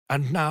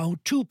And now,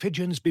 two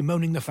pigeons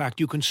bemoaning the fact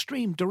you can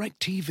stream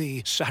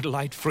DirecTV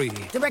satellite-free.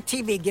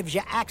 DirecTV gives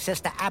you access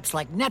to apps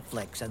like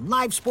Netflix and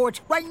live sports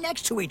right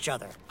next to each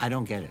other. I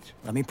don't get it.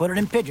 Let me put it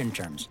in pigeon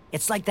terms.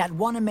 It's like that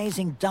one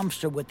amazing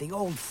dumpster with the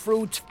old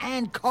fruits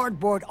and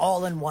cardboard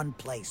all in one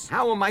place.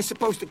 How am I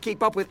supposed to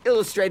keep up with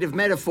illustrative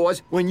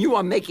metaphors when you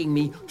are making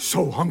me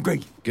so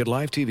hungry? Get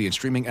live TV and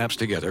streaming apps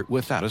together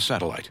without a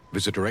satellite.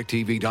 Visit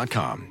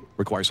DirecTV.com.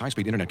 Requires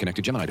high-speed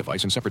internet-connected Gemini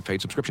device and separate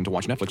paid subscription to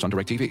watch Netflix on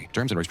DirecTV.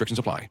 Terms and restrictions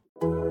apply.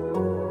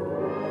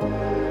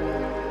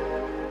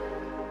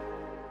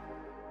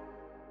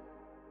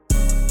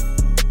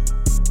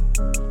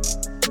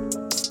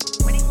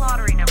 Winning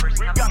lottery numbers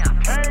coming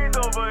up. Canes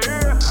over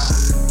here.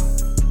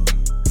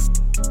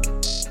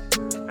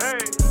 Hey,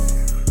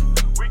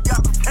 we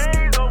got the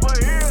Canes over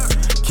here.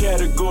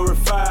 Category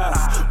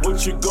 5,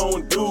 what you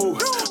gonna do?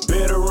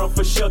 Better run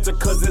for shelter,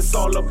 cause it's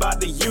all about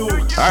the you. All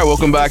right,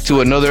 welcome back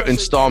to another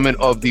installment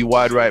of the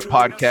Wide Right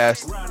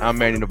Podcast. I'm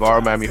Manny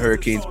Navarro, Miami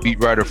Hurricanes beat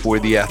writer for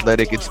The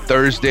Athletic. It's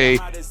Thursday,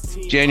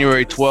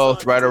 January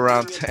 12th, right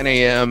around 10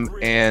 a.m.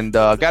 And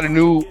got a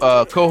new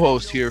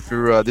co-host here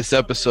for this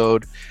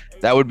episode.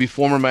 That would be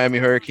former Miami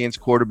Hurricanes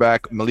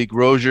quarterback Malik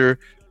Rozier,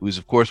 who's,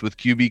 of course, with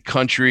QB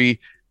Country.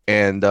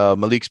 And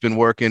Malik's been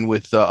working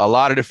with a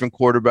lot of different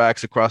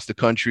quarterbacks across the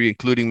country,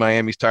 including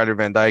Miami's Tyler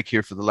Van Dyke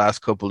here for the last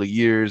couple of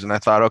years. And I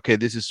thought, okay,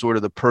 this is sort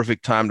of the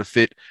perfect time to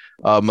fit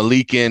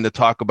Malik in to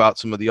talk about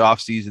some of the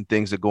offseason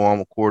things that go on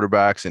with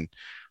quarterbacks and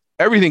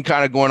everything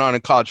kind of going on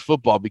in college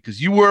football,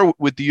 because you were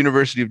with the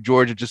University of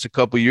Georgia just a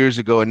couple of years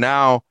ago. And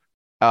now,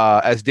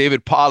 as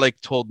David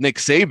Pollack told Nick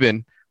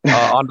Saban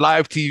on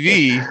live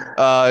TV,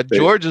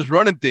 Georgia's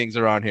running things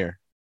around here.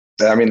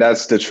 I mean,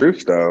 that's the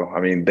truth, though.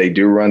 I mean, they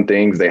do run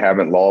things. They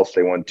haven't lost.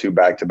 They won 2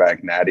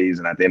 back-to-back natties.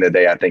 And at the end of the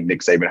day, I think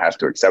Nick Saban has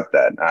to accept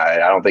that. I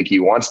don't think he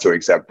wants to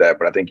accept that,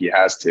 but I think he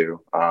has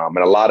to. And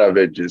a lot of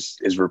it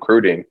just is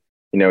recruiting.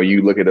 You know,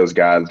 you look at those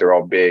guys, they're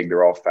all big,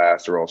 they're all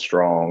fast, they're all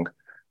strong.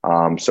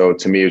 So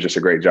to me, it was just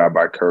a great job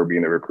by Kirby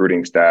and the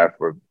recruiting staff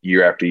for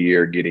year after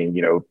year getting,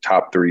 you know,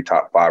 top 3,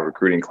 top 5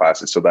 recruiting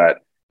classes so that,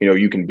 you know,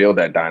 you can build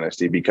that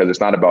dynasty, because it's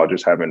not about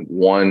just having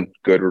one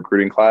good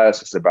recruiting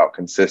class. It's about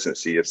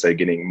consistency. It's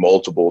getting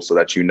multiple so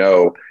that, you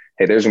know,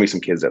 hey, there's going to be some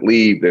kids that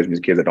leave. There's going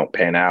to be kids that don't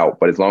pan out.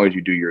 But as long as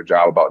you do your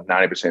job, about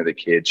 90% of the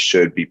kids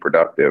should be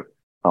productive.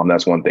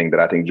 That's one thing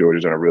that I think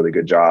Georgia's done a really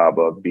good job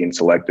of being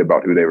selective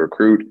about who they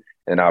recruit,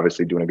 and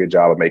obviously doing a good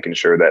job of making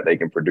sure that they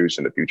can produce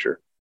in the future.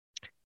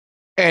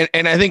 And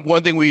I think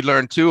one thing we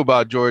learned, too,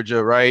 about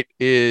Georgia, right,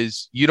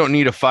 is you don't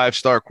need a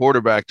 5-star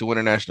quarterback to win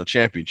a national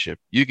championship.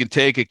 You can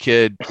take a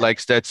kid like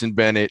Stetson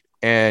Bennett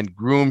and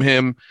groom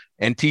him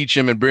and teach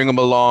him and bring him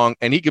along,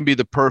 and he can be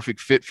the perfect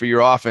fit for your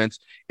offense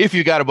if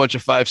you got a bunch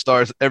of 5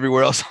 stars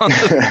everywhere else on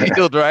the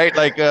field, right?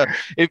 Like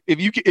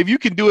if you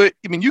can do it,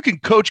 I mean, you can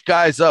coach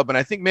guys up. And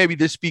I think maybe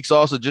this speaks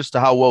also just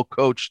to how well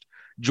coached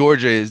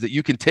Georgia is, that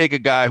you can take a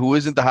guy who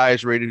isn't the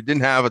highest rated, who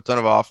didn't have a ton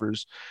of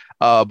offers,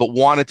 but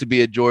wanted to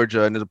be at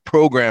Georgia and is a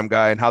program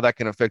guy, and how that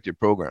can affect your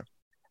program.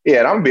 Yeah,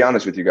 and I'm going to be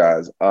honest with you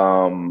guys.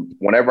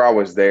 Whenever I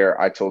was there,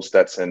 I told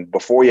Stetson,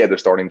 before he had the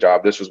starting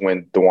job, this was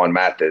when DeJuan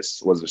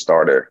Mathis was the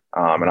starter.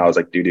 And I was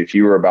like, dude, if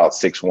you were about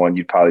 6'1",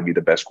 you'd probably be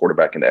the best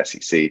quarterback in the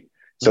SEC.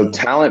 So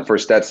talent for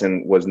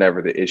Stetson was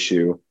never the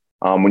issue.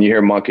 When you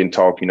hear Monken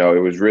talk, you know, it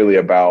was really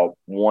about,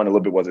 one, a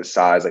little bit was his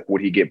size, like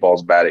would he get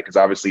balls batted? Because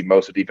obviously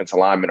most of the defensive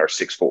linemen are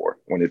 6'4".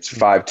 When it's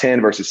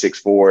 5'10" versus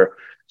 6'4",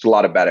 it's a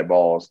lot of batted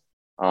balls.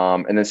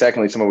 And then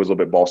secondly, some of it was a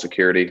little bit ball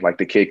security. Like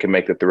the kid can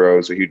make the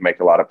throws, so he'd make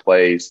a lot of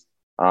plays.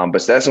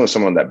 But Stetson was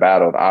someone that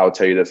battled. I'll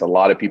tell you this, a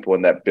lot of people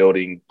in that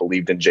building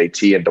believed in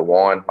JT and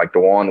DeJuan. Like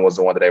DeJuan was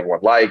the one that everyone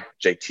liked.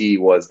 JT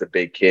was the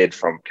big kid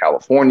from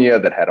California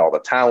that had all the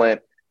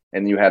talent.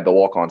 And you had the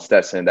walk-on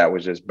Stetson that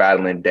was just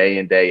battling day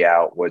in, day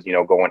out, was, you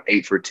know, going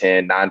 8 for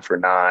 10, 9 for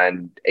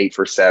 9, 8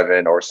 for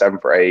 7, or 7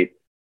 for 8.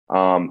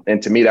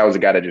 And to me, that was a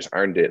guy that just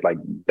earned it. Like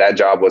that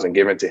job wasn't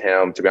given to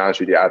him. To be honest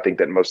with you, I think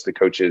that most of the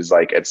coaches,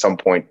 like at some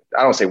point,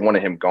 I don't say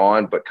wanted him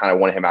gone, but kind of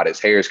wanted him out of his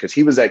hairs, because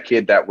he was that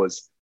kid that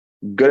was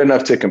good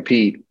enough to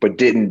compete, but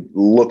didn't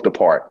look the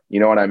part. You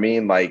know what I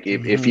mean? Like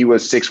if he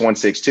was 6'1",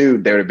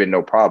 6'2", there would have been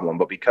no problem.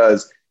 But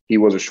because he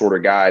was a shorter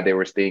guy, there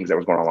was things that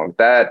was going along with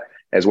that,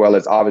 as well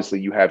as obviously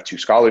you have 2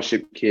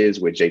 scholarship kids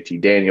with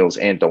JT Daniels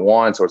and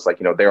DeJuan. So it's like,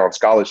 you know, they're on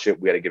scholarship.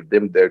 We got to give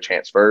them their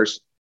chance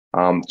first.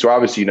 So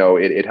obviously, you know,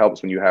 it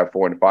helps when you have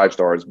 4 and 5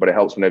 stars, but it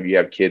helps whenever you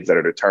have kids that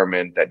are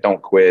determined, that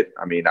don't quit.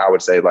 I mean, I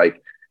would say,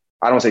 like,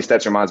 I don't say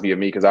Stetson reminds me of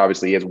me, because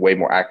obviously he has way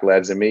more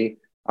accolades than me.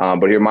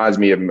 But he reminds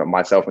me of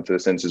myself into the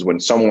senses when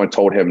someone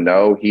told him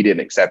no, he didn't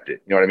accept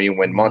it. You know what I mean?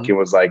 When Monken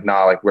was like,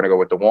 nah, like we're going to go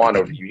with DeJuan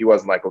over you, he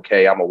wasn't like,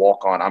 okay, I'm a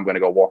walk on. I'm going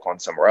to go walk on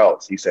somewhere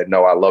else. He said,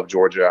 no, I love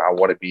Georgia. I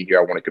want to be here.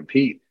 I want to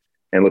compete.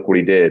 And look what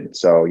he did.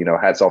 So, you know,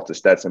 hats off to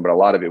Stetson. But a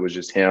lot of it was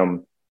just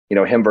him. You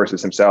know, him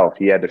versus himself.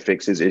 He had to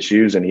fix his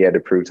issues, and he had to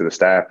prove to the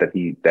staff that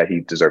he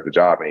deserved the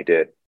job, and he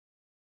did.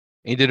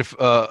 He did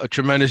a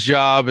tremendous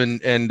job,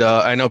 and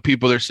I know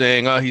people are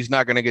saying, oh, he's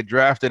not going to get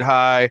drafted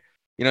high.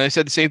 They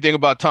said the same thing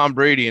about Tom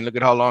Brady, and look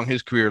at how long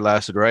his career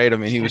lasted, right? I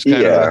mean, he was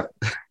kind of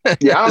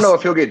yeah, I don't know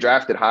if he'll get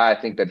drafted high. I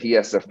think that he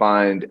has to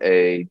find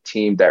a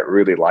team that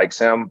really likes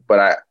him.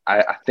 But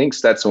I think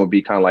Stetson would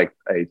be kind of like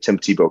a Tim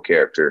Tebow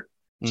character,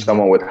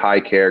 someone with high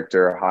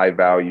character, high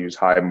values,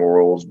 high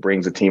morals,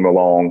 brings a team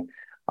along.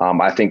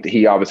 I think that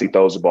he obviously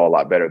throws the ball a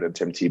lot better than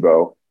Tim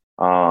Tebow.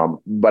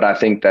 But I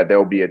think that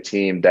there'll be a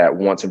team that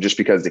wants him just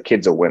because the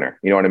kid's a winner.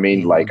 You know what I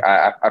mean? Like,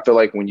 I feel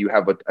like when you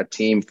have a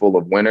team full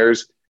of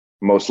winners,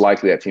 most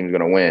likely that team's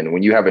going to win.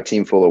 When you have a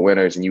team full of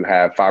winners and you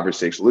have 5 or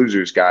 6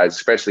 losers, guys,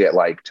 especially at,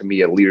 like, to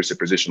me, a leadership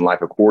position like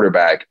a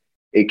quarterback,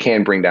 it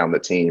can bring down the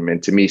team.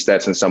 And to me,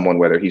 Stetson, someone,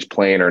 whether he's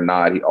playing or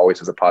not, he always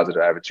has a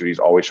positive attitude. He's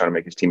always trying to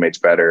make his teammates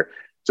better.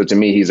 So to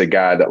me, he's a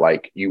guy that,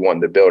 like, you want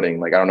in the building.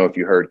 Like, I don't know if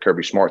you heard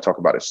Kirby Smart talk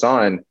about his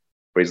son,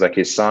 but he's like,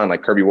 his son,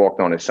 like, Kirby walked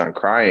on his son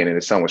crying, and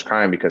his son was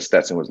crying because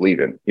Stetson was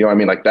leaving. You know what I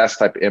mean? Like, that's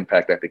the type of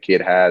impact that the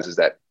kid has, is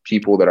that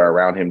people that are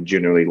around him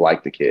generally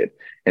like the kid.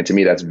 And to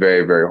me, that's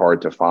very, very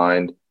hard to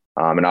find.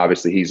 And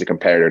obviously he's a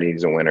competitor and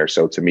he's a winner.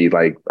 So to me,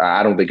 like,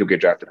 I don't think he'll get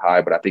drafted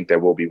high, but I think there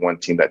will be one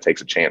team that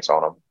takes a chance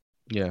on him.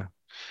 Yeah.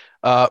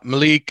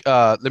 Malik,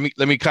 let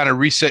me kind of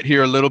reset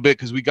here a little bit,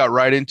 because we got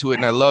right into it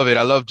and I love it.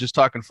 I love just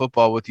talking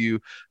football with you,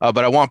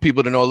 but I want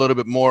people to know a little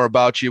bit more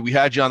about you. We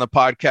had you on the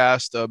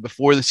podcast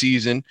before the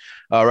season,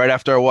 right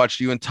after I watched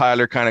you and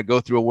Tyler kind of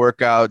go through a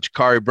workout.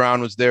 Jakari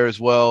Brown was there as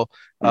well,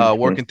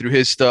 working through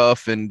his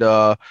stuff. And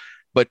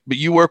but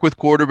you work with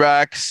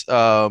quarterbacks.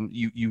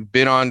 You've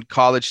been on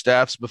college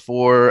staffs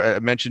before. I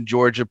mentioned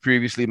Georgia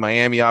previously,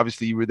 Miami.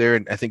 Obviously, you were there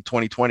in, I think,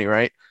 2020,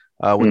 right?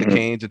 With the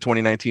Canes in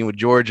 2019 with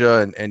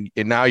Georgia, and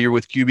now you're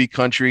with QB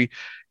Country.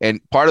 And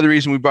part of the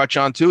reason we brought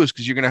you on too is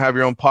because you're going to have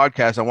your own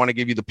podcast. I want to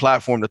give you the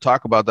platform to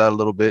talk about that a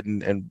little bit,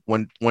 and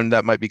when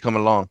that might be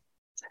coming along.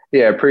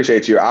 Yeah,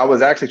 appreciate you. I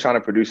was actually trying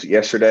to produce it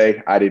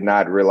yesterday. I did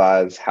not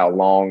realize how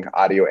long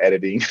audio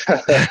editing,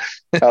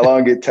 how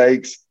long it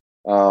takes.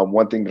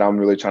 One thing that I'm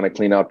really trying to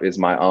clean up is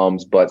my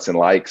ums, buts, and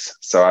likes.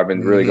 So I've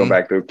been really going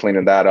back through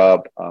cleaning that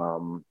up.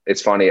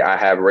 It's funny. I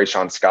have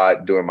Rayshon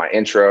Scott doing my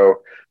intro.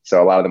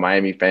 So a lot of the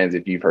Miami fans,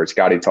 if you've heard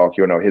Scotty talk,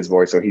 you'll know his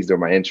voice. So he's doing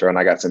my intro, and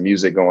I got some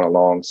music going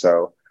along.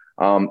 So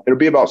it'll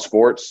be about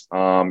sports.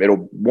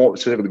 Won't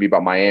specifically be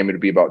about Miami. It'll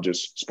be about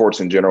just sports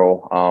in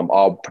general.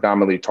 I'll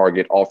predominantly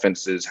target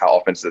offenses, how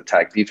offenses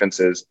attack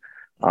defenses.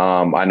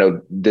 I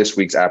know this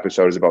week's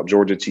episode is about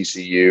Georgia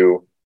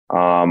TCU.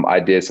 I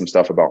did some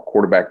stuff about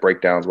quarterback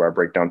breakdowns, where I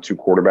break down 2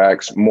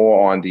 quarterbacks,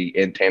 more on the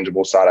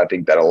intangible side. I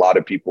think that a lot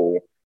of people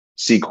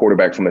see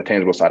quarterback from the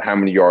tangible side. How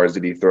many yards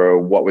did he throw?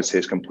 What was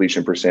his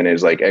completion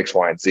percentage, like X,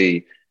 Y, and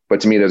Z?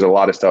 But to me, there's a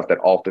lot of stuff that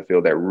off the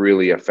field that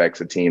really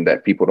affects a team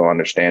that people don't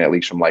understand, at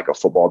least from like a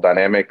football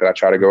dynamic, that I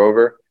try to go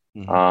over.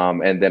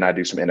 And then I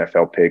do some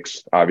NFL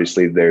picks.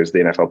 Obviously, there's the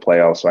NFL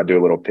playoffs, so I do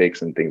a little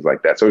picks and things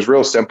like that. So it's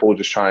real simple,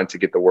 just trying to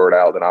get the word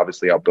out. And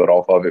obviously, I'll build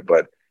off of it.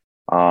 But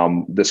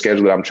the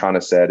schedule that I'm trying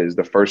to set is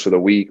the first of the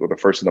week or the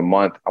first of the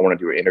month, I want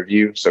to do an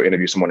interview. So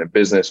interview someone in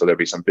business. So there'll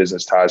be some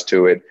business ties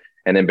to it.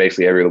 And then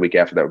basically every week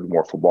after that would be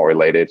more football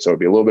related. So it'll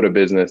be a little bit of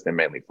business and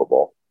mainly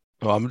football.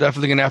 Well, I'm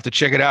definitely going to have to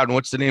check it out. And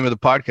what's the name of the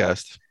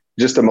podcast?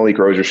 Just the Malik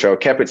Rozier Show.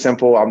 Kept it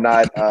simple. I'm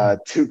not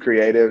too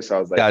creative. So I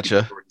was like,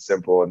 gotcha.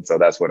 Simple. And so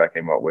that's what I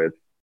came up with.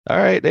 All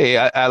right. Hey,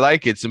 I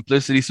like it.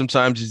 Simplicity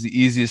sometimes is the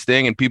easiest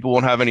thing, and people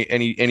won't have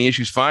any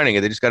issues finding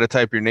it. They just got to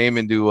type your name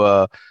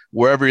into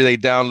wherever they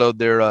download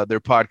their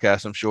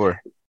podcast, I'm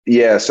sure.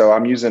 Yeah, so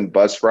I'm using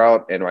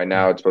Buzzsprout, and right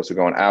now it's supposed to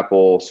go on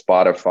Apple,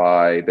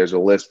 Spotify. There's a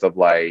list of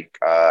like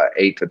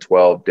 8 to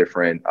 12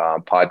 different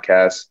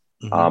podcasts.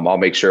 I'll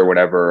make sure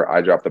whenever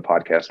I drop the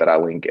podcast that I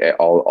link at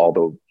all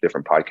the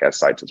different podcast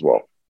sites as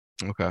well.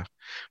 Okay.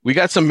 We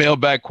got some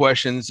mailbag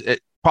questions.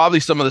 Probably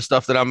some of the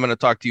stuff that I'm going to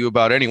talk to you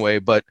about anyway,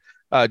 but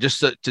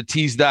just to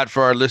tease that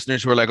for our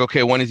listeners who are like,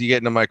 okay, when is he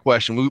getting to my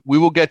question? We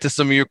will get to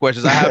some of your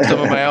questions. I have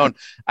some of my own.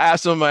 I have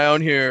some of my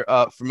own here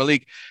for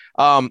Malik.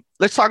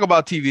 Let's talk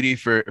about TVD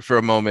for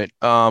a moment.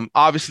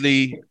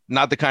 Obviously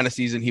not the kind of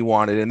season he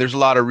wanted, and there's a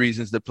lot of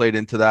reasons that played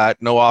into that.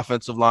 No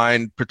offensive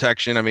line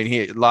protection. I mean,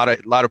 he a lot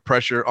of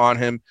pressure on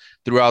him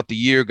throughout the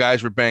year.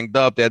 Guys were banged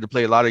up. They had to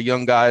play a lot of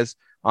young guys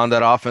on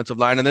that offensive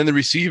line, and then the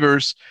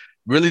receivers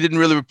didn't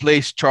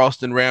replace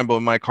Charleston Rambo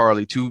and Mike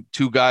Harley, two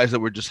guys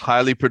that were just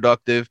highly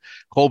productive.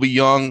 Colby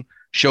Young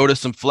showed us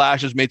some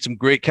flashes, made some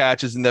great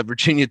catches in that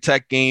Virginia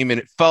Tech game, and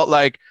it felt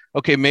like,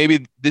 okay,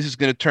 maybe this is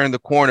going to turn the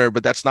corner,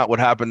 but that's not what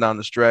happened down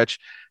the stretch.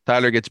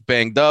 Tyler gets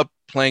banged up,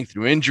 playing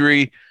through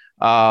injury.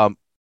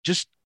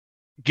 Just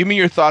give me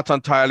your thoughts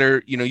on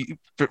Tyler. You know,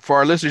 for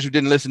our listeners who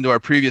didn't listen to our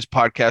previous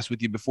podcast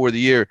with you before the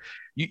year,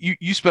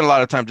 you spent a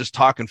lot of time just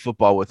talking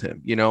football with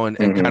him, you know, and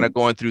kind of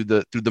going through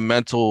the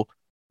mental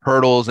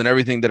hurdles and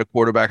everything that a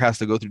quarterback has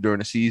to go through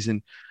during a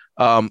season.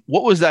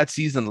 What was that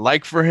season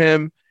like for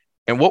him,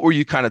 and what were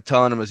you kind of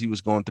telling him as he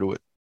was going through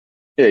it?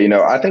 Yeah, you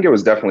know, I think it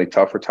was definitely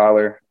tough for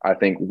Tyler. I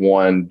think,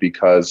 one,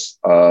 because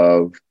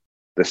of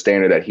the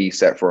standard that he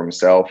set for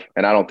himself.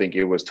 And I don't think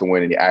it was to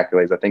win any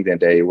accolades. I think that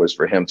day it was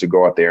for him to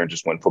go out there and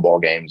just win football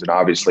games. And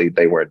obviously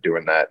they weren't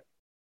doing that.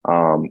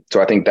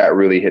 So I think that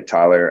really hit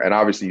Tyler. And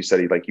obviously you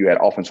said you had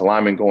offensive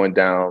linemen going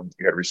down,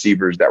 you had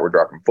receivers that were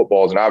dropping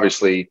footballs. And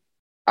obviously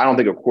I don't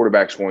think a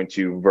quarterback's going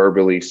to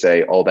verbally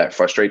say, "Oh, that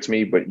frustrates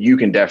me," but you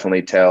can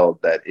definitely tell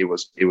that it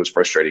was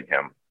frustrating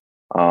him.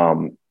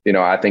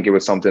 I think it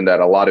was something that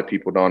a lot of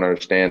people don't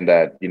understand,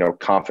 that,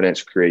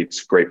 confidence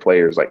creates great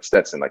players like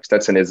Stetson. Like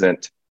Stetson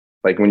isn't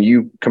like, when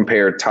you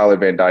compare Tyler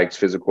Van Dyke's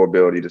physical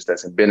ability to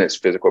Stetson Bennett's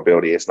physical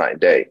ability, it's night and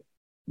day.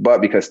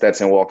 But because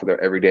Stetson walked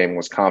there every day and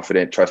was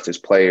confident, trusted his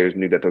players,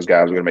 knew that those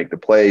guys were going to make the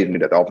plays, knew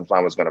that the offensive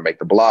line was going to make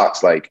the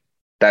blocks, like,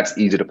 that's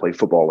easy to play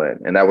football in.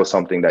 And that was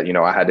something that,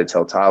 I had to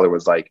tell Tyler,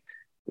 was like,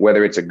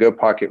 whether it's a good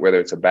pocket, whether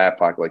it's a bad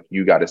pocket, like,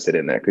 you got to sit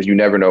in there, because you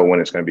never know when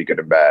it's going to be good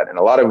or bad. And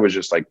a lot of it was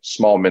just like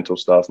small mental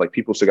stuff. Like,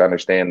 people still got to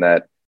understand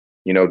that,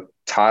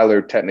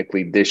 Tyler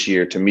technically this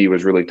year to me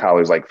was really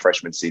Tyler's like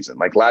freshman season.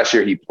 Like, last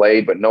year he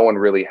played, but no one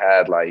really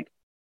had like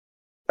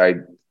a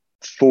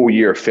full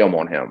year of film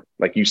on him.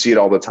 Like, you see it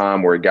all the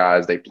time where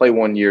guys, they play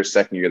 1 year,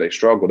 second year, they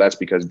struggle. That's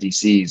because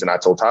DCs, and I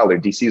told Tyler,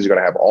 DCs are going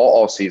to have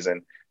all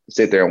season to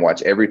sit there and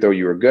watch every throw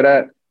you were good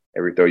at,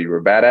 every throw you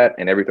were bad at,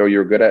 and every throw you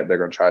were good at, they're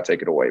going to try to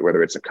take it away,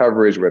 whether it's a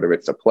coverage, whether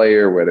it's a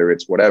player, whether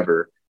it's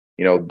whatever.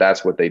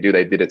 That's what they do.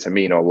 They did it to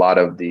me. A lot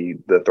of the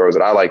throws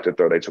that I like to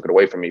throw, they took it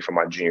away from me from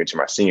my junior to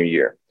my senior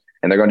year.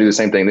 And they're going to do the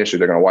same thing this year.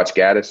 They're going to watch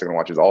Gaddis. They're going to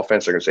watch his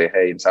offense. They're going to say,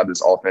 "Hey, inside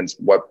this offense,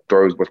 what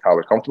throws was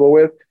Tyler comfortable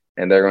with?"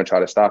 And they're going to try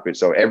to stop it.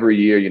 So every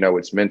year,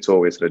 it's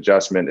mental, it's an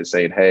adjustment. It's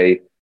saying,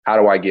 "Hey,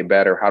 how do I get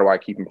better? How do I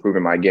keep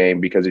improving my game?"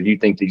 Because if you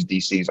think these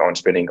DCs aren't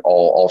spending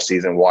all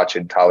season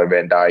watching Tyler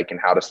Van Dyke and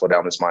how to slow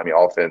down this Miami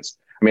offense,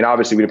 I mean,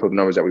 obviously we didn't put the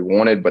numbers that we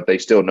wanted, but they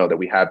still know that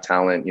we have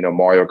talent.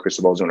 Mario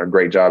Cristobal's doing a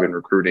great job in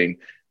recruiting.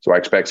 So I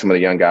expect some of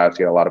the young guys to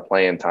get a lot of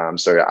playing time.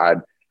 So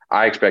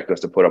I expect us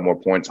to put up more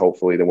points,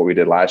 hopefully, than what we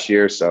did last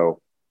year. So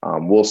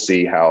we'll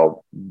see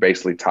how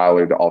basically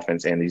Tyler, the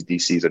offense, and these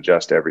DCs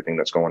adjust to everything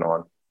that's going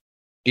on.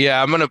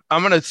 Yeah, I'm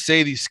gonna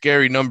say these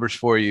scary numbers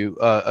for you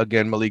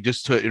again, Malik,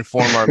 just to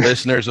inform our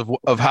listeners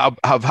of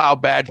how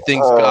bad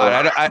things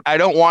got. I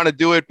don't want to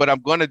do it, but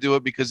I'm going to do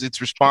it because it's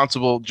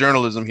responsible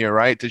journalism here,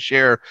 right? To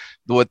share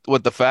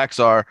what the facts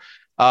are.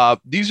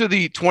 These are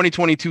the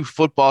 2022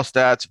 football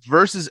stats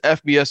versus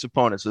FBS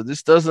opponents. So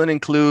this doesn't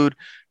include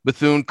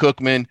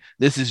Bethune-Cookman.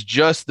 This is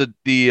just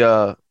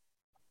the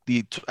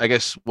I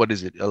guess, what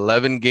is it,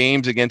 11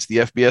 games against the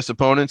FBS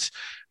opponents.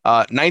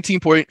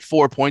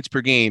 19.4 points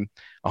per game.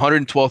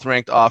 112th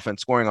ranked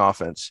scoring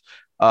offense,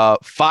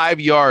 5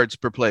 yards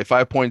per play,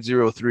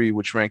 5.03,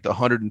 which ranked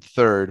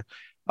 103rd.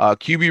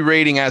 QB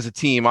rating as a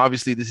team,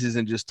 obviously this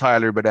isn't just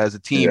Tyler, but as a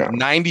team,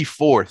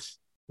 94th,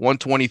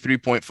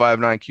 123.59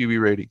 QB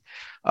rating.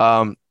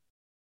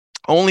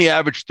 Only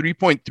averaged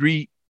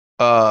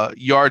 3.3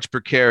 yards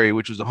per carry,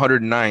 which was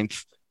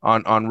 109th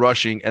on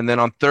rushing. And then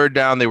on third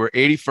down, they were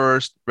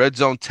 81st, red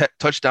zone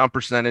touchdown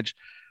percentage,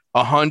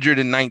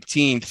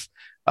 119th,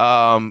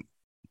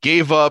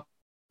 gave up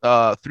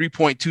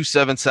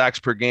 3.27 sacks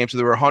per game. So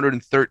they were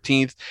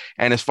 113th.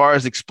 And as far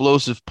as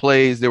explosive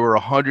plays, they were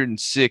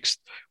 106th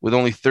with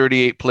only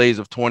 38 plays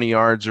of 20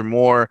 yards or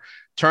more.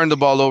 Turned the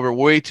ball over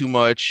way too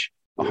much.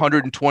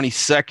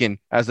 122nd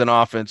as an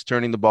offense,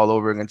 turning the ball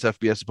over against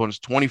FBS opponents.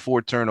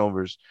 24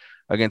 turnovers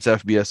against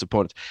FBS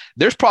opponents.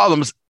 There's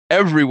problems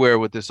everywhere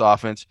with this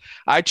offense.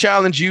 I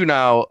challenge you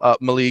now,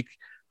 Malik.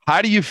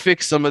 How do you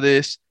fix some of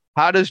this?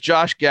 How does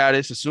Josh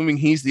Gaddis, assuming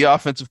he's the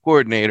offensive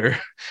coordinator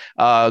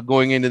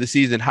going into the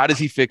season, how does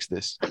he fix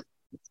this?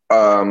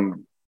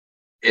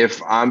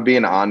 If I'm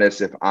being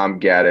honest, if I'm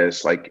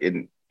Gaddis, like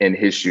in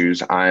his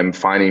shoes, I'm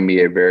finding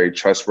me a very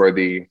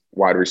trustworthy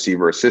wide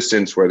receiver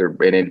assistant,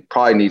 and it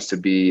probably needs to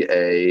be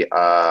a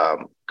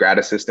grad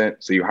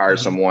assistant. So you hire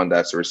someone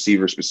that's a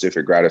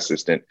receiver-specific grad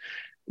assistant.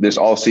 This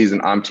all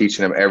season, I'm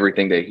teaching him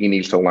everything that he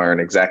needs to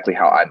learn exactly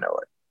how I know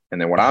it. And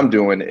then what I'm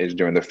doing is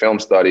during the film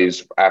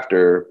studies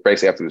after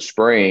the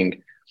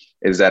spring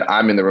is that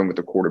I'm in the room with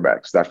the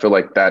quarterbacks. I feel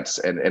like that's,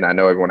 and I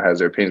know everyone has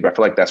their opinions, but I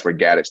feel like that's where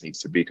Gaddis needs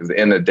to be, because at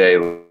the end of the day,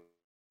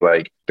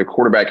 like, the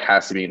quarterback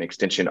has to be an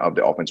extension of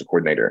the offensive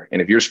coordinator. And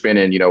if you're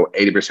spending,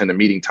 80% of the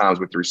meeting times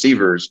with the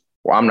receivers,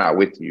 well, I'm not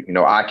with you.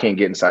 I can't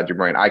get inside your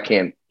brain. I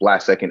can't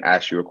last second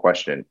ask you a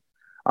question.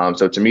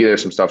 So to me,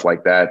 there's some stuff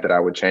like that I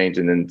would change.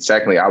 And then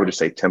secondly, I would just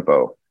say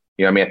tempo.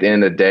 At the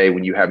end of the day,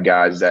 when you have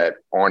guys that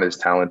aren't as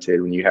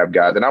talented, when you have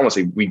guys, and I won't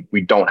say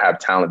we don't have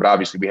talent, but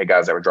obviously we had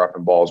guys that were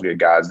dropping balls. We had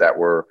guys that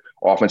were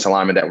offensive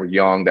linemen that were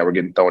young, that were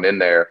getting thrown in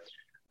there.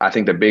 I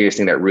think the biggest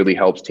thing that really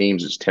helps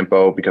teams is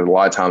tempo, because a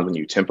lot of times when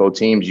you tempo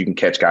teams, you can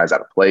catch guys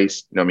out of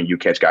place. You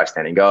catch guys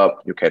standing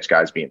up, you catch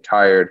guys being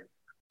tired.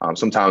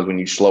 Sometimes when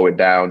you slow it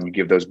down, you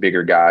give those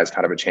bigger guys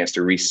kind of a chance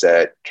to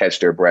reset,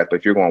 catch their breath. But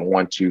if you're going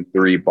 1, 2,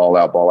 3, ball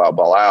out, ball out,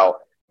 ball out,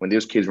 when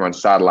those kids run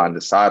sideline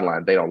to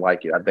sideline, they don't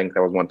like it. I think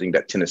that was one thing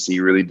that Tennessee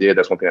really did.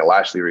 That's one thing that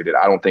Lashley really did.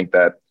 I don't think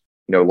that,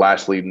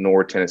 Lashley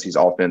nor Tennessee's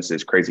offense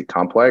is crazy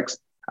complex.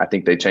 I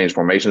think they changed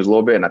formations a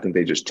little bit, and I think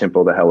they just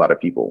tempo the hell out of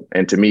people.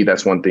 And to me,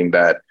 that's one thing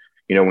that,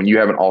 you know, when you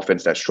have an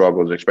offense that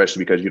struggles,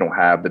 especially because you don't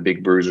have the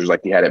big bruisers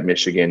like he had at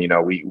Michigan, you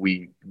know,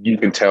 you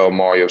can tell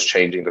Mario's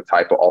changing the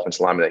type of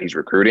offensive lineman that he's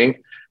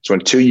recruiting. So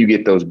until you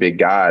get those big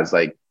guys,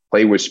 like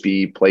play with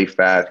speed, play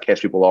fast,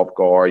 catch people off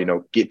guard, you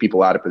know, get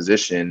people out of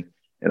position.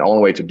 And the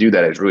only way to do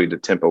that is really to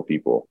tempo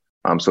people.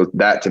 So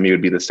that to me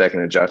would be the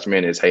second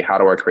adjustment is, hey, how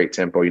do I create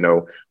tempo? You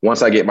know,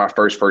 once I get my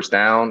first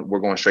down, we're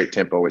going straight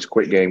tempo. It's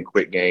quick game.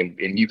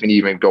 And you can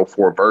even go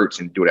 4 verts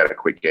and do it at a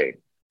quick game.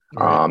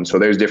 Right. So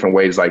there's different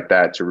ways like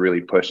that to really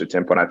push the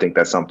tempo. And I think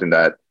that's something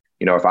that,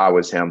 you know, if I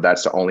was him,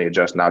 that's the only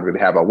adjustment I'd really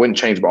have. I wouldn't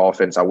change my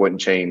offense. I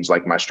wouldn't change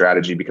like my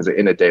strategy because at the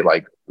end of the day,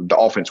 like the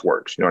offense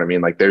works. You know what I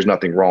mean? Like there's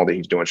nothing wrong that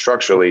he's doing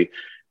structurally.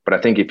 But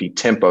I think if he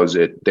tempos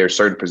it, there's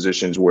certain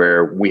positions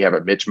where we have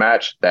a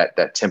mismatch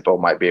that tempo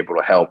might be able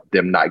to help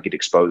them not get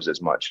exposed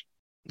as much.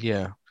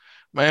 Yeah.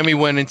 Miami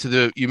went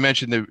into you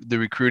mentioned the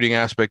recruiting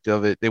aspect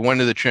of it. They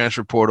went to the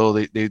transfer portal.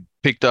 They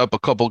picked up a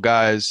couple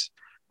guys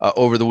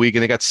over the week,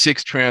 and they got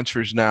 6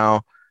 transfers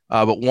now.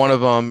 But one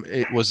of them,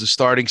 it was the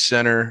starting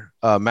center,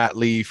 Matt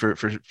Lee for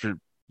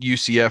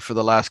UCF for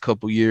the last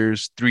couple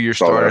years, 3-year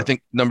starter. I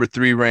think number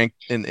 3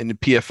 ranked in the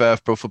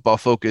PFF, Pro Football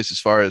Focus, as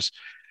far as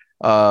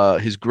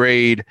his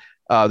grade.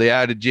 They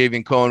added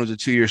Javian Cohen, who's a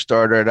 2-year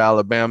starter at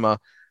Alabama.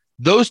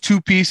 Those 2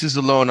 pieces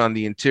alone on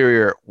the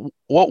interior,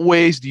 what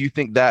ways do you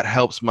think that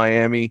helps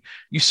Miami?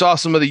 You saw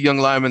some of the young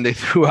linemen they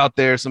threw out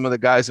there, some of the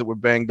guys that were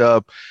banged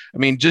up. I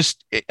mean,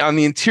 just on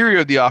the interior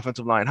of the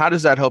offensive line, how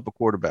does that help a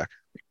quarterback?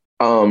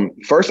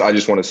 First, I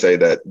just want to say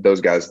that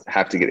those guys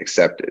have to get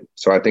accepted.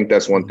 So I think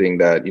that's one thing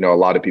that, you know, a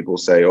lot of people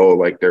say, oh,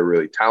 like they're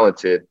really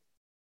talented.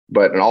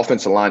 But an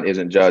offensive line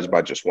isn't judged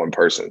by just one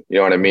person. You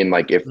know what I mean?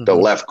 Like if the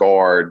left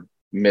guard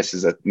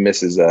misses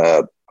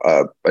a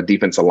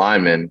defensive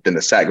lineman, then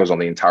the sack goes on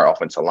the entire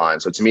offensive line.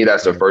 So to me,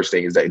 that's the first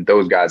thing is that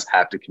those guys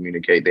have to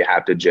communicate. They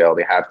have to gel.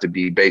 They have to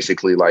be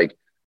basically like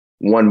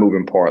one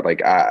moving part.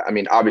 Like, I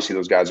mean, obviously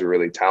those guys are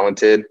really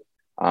talented.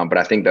 But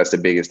I think that's the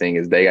biggest thing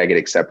is they got to get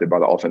accepted by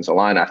the offensive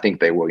line. I think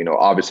they will, you know,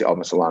 obviously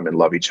offensive linemen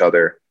love each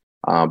other.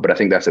 But I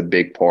think that's a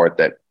big part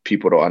that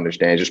people don't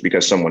understand just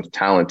because someone's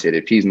talented.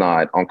 If he's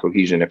not on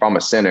cohesion, if I'm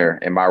a center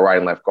and my right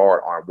and left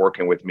guard aren't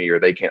working with me or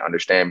they can't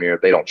understand me or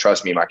if they don't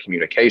trust me in my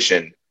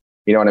communication,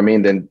 you know what I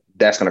mean? Then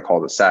that's going to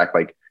cause a sack.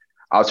 Like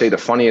I'll tell you the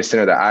funniest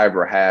center that I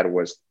ever had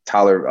was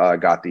Tyler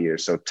Gauthier.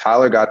 So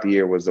Tyler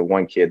Gauthier was the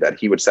one kid that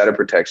he would set a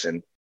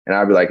protection and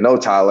I'd be like, no,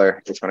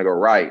 Tyler, it's going to go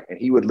right. And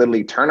he would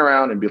literally turn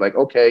around and be like,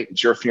 okay,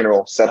 it's your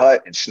funeral, set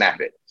hut and snap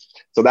it.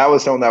 So that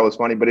was something that was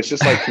funny, but it's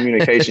just like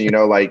communication, you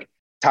know, like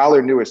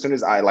Tyler knew as soon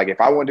as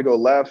if I wanted to go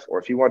left or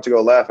if he wanted to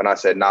go left and I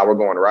said, nah, we're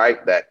going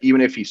right, that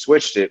even if he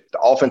switched it, the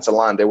offensive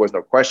line, there was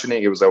no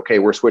questioning. It was okay.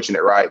 We're switching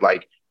it right.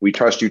 Like we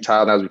trust you,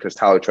 Tyler. That was because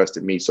Tyler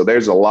trusted me. So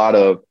there's a lot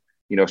of,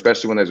 you know,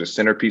 especially when there's a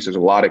centerpiece, there's a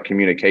lot of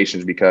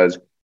communications because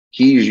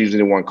he's usually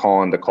the one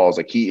calling the calls.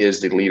 Like he is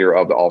the leader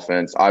of the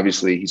offense.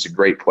 Obviously he's a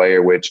great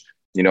player, which,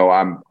 you know,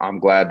 I'm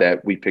glad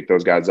that we picked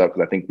those guys up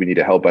because I think we need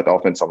to help at the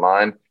offensive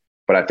line.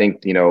 But I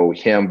think, you know,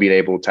 him being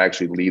able to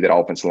actually lead that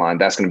offensive line,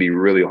 that's going to be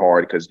really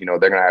hard because, you know,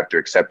 they're going to have to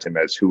accept him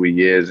as who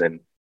he is. And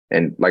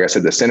like I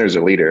said, the center's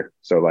a leader.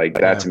 So like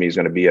that to me is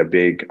going to be a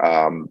big,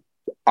 I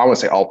wouldn't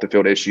say off the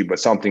field issue, but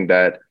something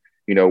that,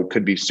 you know,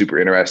 could be super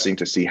interesting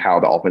to see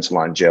how the offensive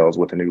line gels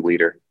with a new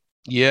leader.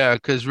 Yeah,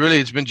 because really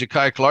it's been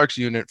Ja'Kai Clark's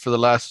unit for the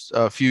last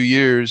few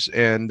years.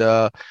 And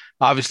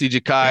obviously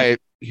Ja'Kai,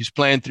 he's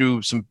playing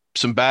through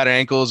some bad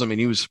ankles. I mean,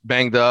 he was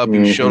banged up.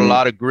 He showed a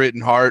lot of grit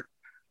and heart.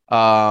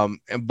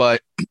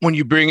 But when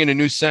you bring in a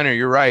new center,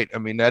 you're right. I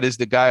mean, that is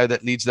the guy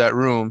that leads that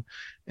room.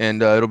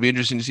 And it'll be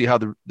interesting to see how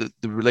the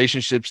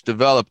relationships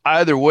develop.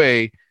 Either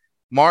way,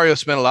 Mario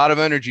spent a lot of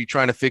energy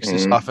trying to fix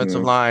this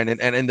offensive line.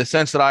 And in the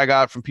sense that I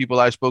got from people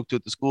I spoke to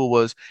at the school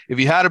was if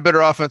you had a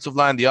better offensive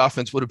line, the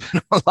offense would have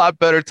been a lot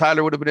better.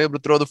 Tyler would have been able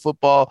to throw the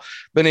football,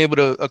 been able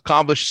to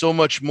accomplish so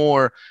much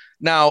more.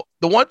 Now,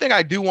 the one thing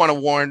I do want to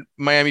warn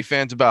Miami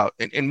fans about,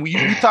 and we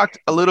talked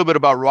a little bit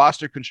about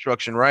roster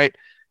construction, right?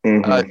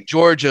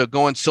 Georgia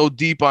going so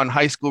deep on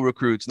high school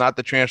recruits, not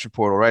the transfer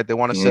portal, right? They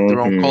want to set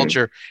their own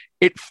culture.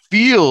 It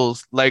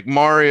feels like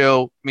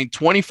Mario, I mean,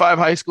 25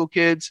 high school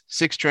kids,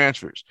 6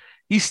 transfers.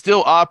 He's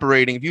still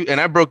operating. And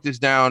I broke this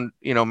down,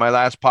 you know, my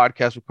last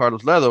podcast with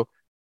Carlos Ledo.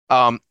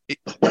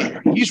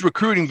 He's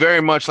recruiting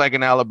very much like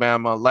in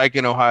Alabama, like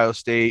in Ohio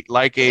State,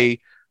 like a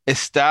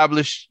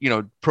established, you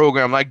know,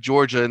 program like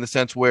Georgia in the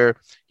sense where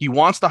he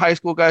wants the high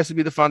school guys to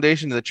be the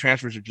foundation and the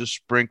transfers are just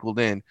sprinkled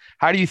in.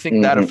 How do you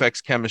think that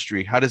affects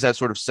chemistry? How does that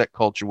sort of set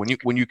culture when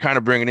you kind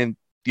of bring it in,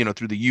 you know,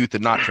 through the youth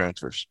and not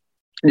transfers?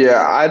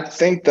 Yeah, I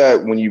think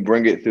that when you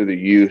bring it through the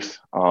youth,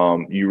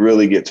 you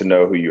really get to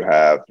know who you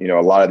have. You know,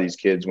 a lot of these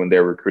kids, when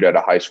they're recruited out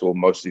of high school,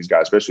 most of these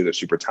guys, especially they're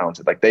super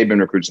talented, like they've been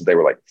recruited since they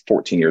were like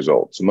 14 years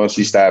old. So most of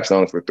these staffs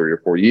known for 3 or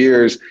 4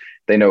 years.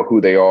 They know who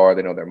they are.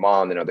 They know their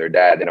mom. They know their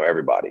dad. They know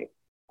everybody.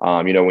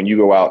 You know, when you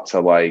go out to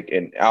like,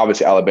 and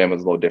obviously Alabama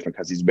is a little different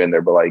because he's been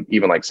there, but like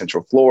even like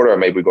Central Florida, or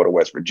maybe we go to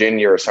West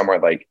Virginia or somewhere,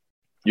 like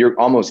you're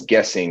almost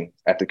guessing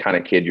at the kind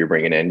of kid you're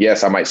bringing in.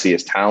 Yes, I might see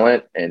his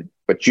talent,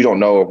 but you don't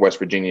know if West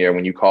Virginia,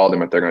 when you call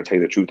them, if they're going to tell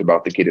you the truth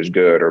about the kid is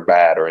good or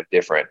bad or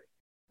indifferent.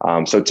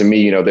 So to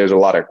me, there's a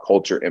lot of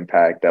culture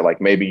impact that,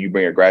 like, maybe you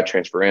bring a grad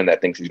transfer in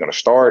that thinks he's going to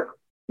start.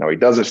 No, he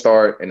doesn't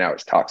start, and now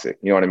it's toxic.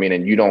 You know what I mean?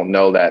 And you don't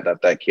know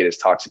that kid is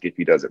toxic if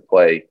he doesn't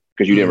play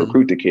because you didn't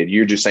recruit the kid.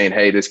 You're just saying,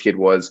 hey, this kid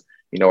was,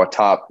 a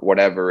top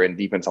whatever in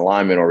defensive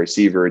lineman or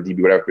receiver or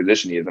DB, whatever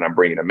position he is, and I'm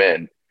bringing him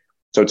in.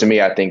 So to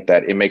me, I think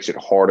that it makes it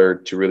harder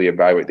to really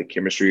evaluate the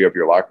chemistry of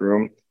your locker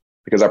room,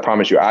 because I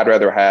promise you, I'd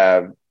rather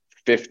have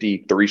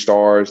 50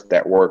 3-stars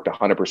that worked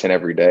 100%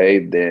 every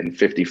day than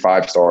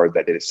 55 stars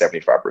that did it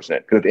 75%.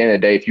 Because at the end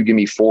of the day, if you give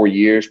me 4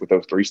 years with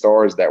those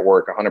 3-stars that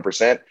work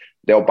 100%,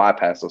 they'll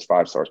bypass those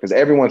 5-stars because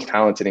everyone's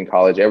talented in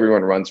college.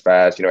 Everyone runs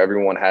fast.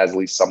 Everyone has at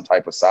least some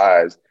type of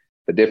size.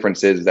 The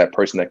difference is that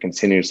person that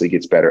continuously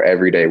gets better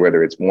every day,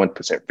 whether it's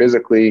 1%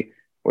 physically,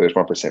 whether it's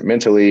 1%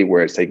 mentally,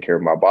 where it's taking care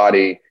of my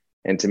body.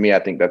 And to me, I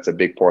think that's a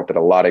big part that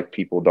a lot of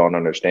people don't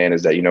understand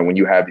is that, when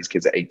you have these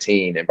kids at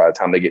 18 and by the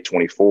time they get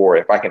 24,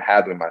 if I can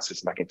have them in my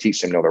system, I can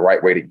teach them, the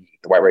right way to eat,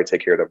 the right way to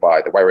take care of their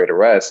body, the right way to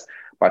rest.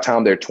 By the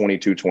time they're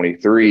 22,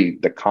 23,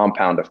 the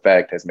compound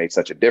effect has made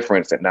such a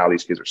difference that now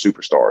these kids are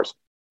superstars.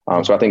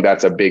 So I think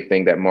that's a big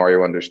thing that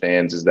Mario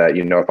understands is that,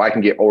 if I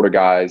can get older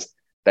guys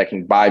that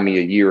can buy me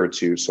a year or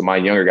two so my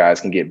younger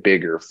guys can get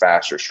bigger,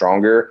 faster,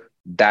 stronger,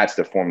 that's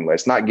the formula.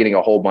 It's not getting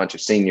a whole bunch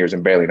of seniors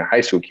and barely the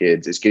high school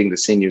kids. It's getting the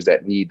seniors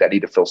that need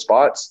to fill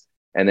spots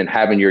and then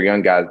having your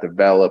young guys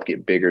develop,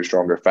 get bigger,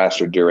 stronger,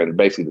 faster during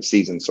basically the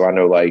season. So I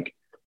know, like,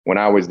 when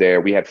I was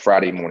there, we had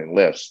Friday morning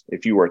lifts.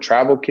 If you were a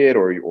travel kid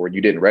or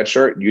you didn't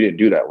redshirt, you didn't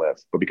do that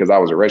lift. But because I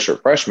was a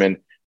redshirt freshman,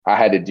 I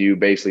had to do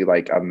basically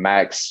like a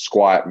max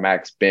squat,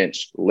 max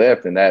bench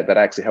lift. And that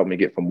actually helped me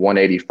get from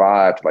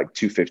 185 to like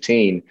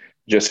 215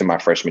 just in my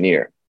freshman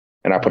year.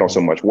 And I put on so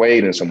much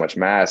weight and so much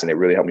mass, and it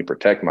really helped me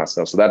protect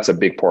myself. So that's a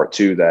big part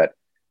too that,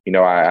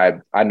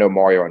 I know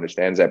Mario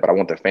understands that, but I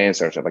want the fans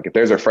to understand, like, if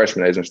there's a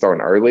freshman that isn't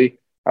starting early,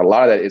 a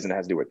lot of that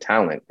has to do with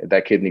talent.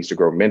 That kid needs to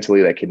grow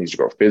mentally. That kid needs to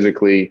grow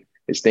physically.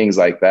 It's things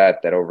like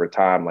that over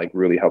time, like,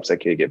 really helps that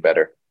kid get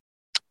better.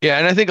 Yeah,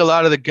 and I think a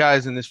lot of the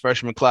guys in this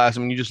freshman class,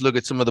 you just look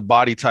at some of the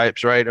body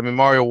types, right?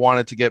 Mario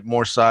wanted to get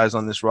more size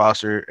on this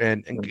roster,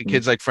 and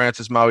kids like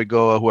Francis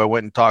Mauigoa, who I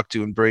went and talked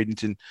to in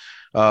Bradenton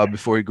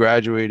before he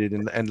graduated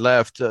and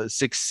left,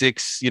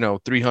 6'6",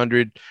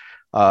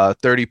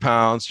 330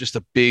 pounds, just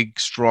a big,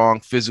 strong,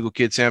 physical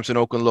kid. Samson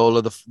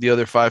Okunlola, the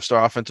other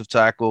 5-star offensive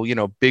tackle,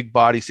 big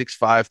body,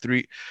 6'5",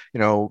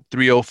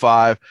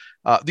 305.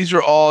 These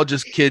are all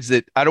just kids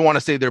that I don't want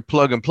to say they're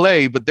plug and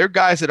play, but they're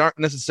guys that aren't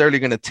necessarily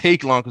going to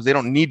take long because they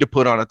don't need to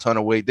put on a ton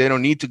of weight. They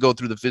don't need to go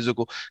through the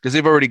physical because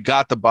they've already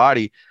got the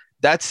body.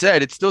 That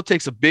said, it still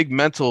takes a big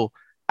mental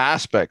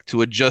aspect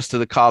to adjust to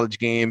the college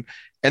game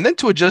and then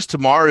to adjust to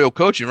Mario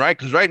coaching, right?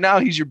 Because right now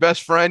he's your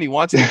best friend. He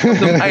wants to come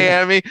to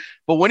Miami,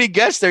 but when he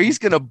gets there, he's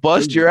going to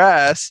bust your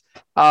ass.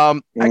 I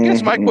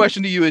guess my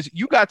question to you is,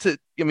 you got to,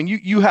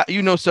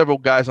 you know several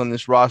guys on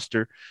this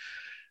roster.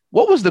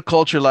 What was the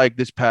culture like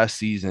this past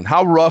season?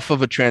 How rough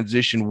of a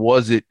transition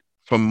was it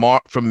from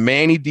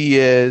Manny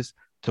Diaz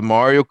to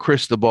Mario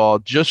Cristobal,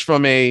 just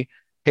from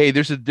hey,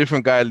 there's a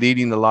different guy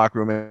leading the locker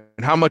room,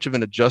 and how much of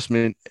an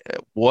adjustment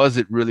was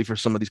it really for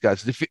some of these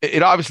guys?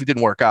 It obviously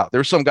didn't work out. There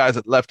were some guys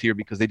that left here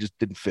because they just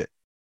didn't fit.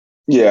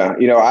 Yeah,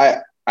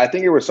 I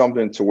think it was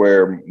something to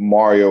where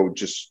Mario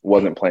just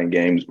wasn't playing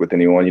games with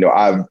anyone.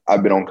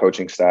 I've been on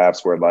coaching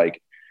staffs where,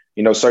 like,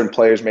 certain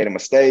players made a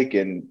mistake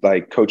and,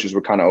 like, coaches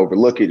would kind of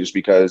overlook it just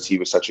because he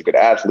was such a good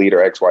athlete or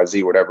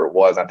XYZ, whatever it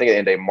was. I think at the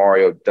end of the day,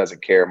 Mario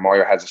doesn't care.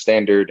 Mario has a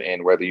standard,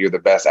 and whether you're the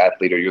best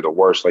athlete or you're the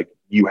worst, like,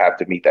 you have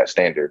to meet that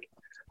standard.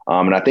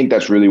 And I think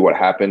that's really what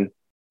happened.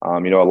 A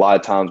lot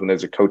of times when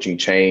there's a coaching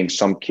change,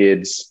 some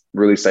kids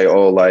really say,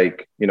 oh,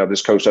 like,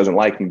 this coach doesn't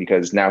like me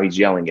because now he's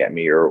yelling at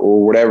me or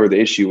whatever the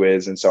issue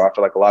is. And so I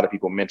feel like a lot of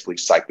people mentally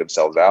psych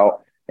themselves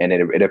out, and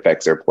it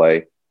affects their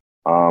play.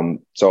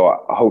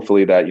 So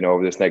hopefully that,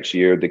 over this next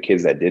year, the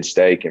kids that did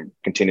stay can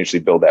continuously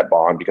build that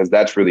bond, because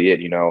that's really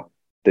it.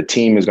 The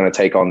team is going to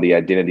take on the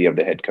identity of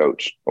the head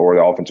coach or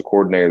the offensive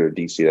coordinator,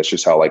 the DC. That's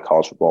just how, like,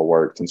 college football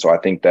works. And so I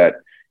think that,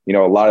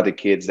 a lot of the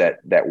kids that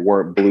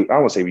weren't blue, I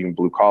don't want to say even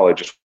blue collar,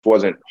 just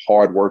wasn't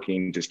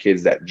hardworking, just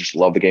kids that just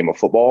love the game of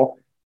football.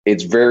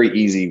 It's very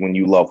easy when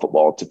you love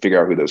football to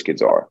figure out who those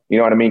kids are. You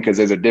know what I mean? Because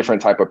there's a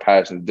different type of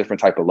passion, a different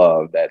type of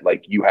love that,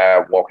 like, you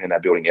have walking in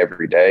that building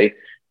every day.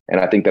 And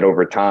I think that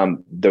over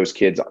time, those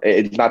kids,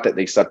 it's not that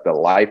they suck the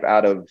life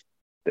out of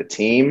the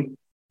team,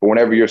 but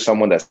whenever you're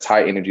someone that's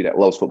high energy, that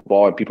loves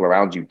football, and people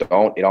around you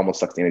don't, it almost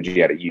sucks the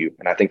energy out of you.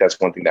 And I think that's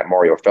one thing that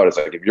Mario felt is,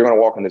 like, if you're going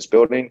to walk in this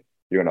building,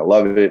 you're going to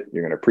love it,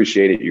 you're going to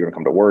appreciate it, you're going to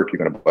come to work, you're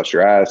going to bust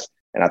your ass.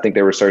 And I think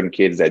there were certain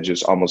kids that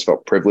just almost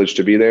felt privileged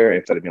to be there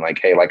instead of being like,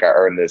 hey, like, I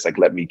earned this, like,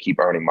 let me keep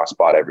earning my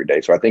spot every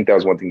day. So I think that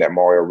was one thing that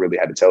Mario really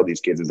had to tell these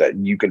kids is that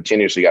you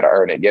continuously got to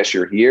earn it. Yes,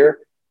 you're here,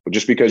 but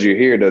just because you're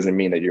here doesn't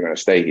mean that you're going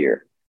to stay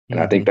here. And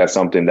I think that's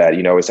something that,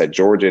 it's at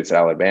Georgia, it's at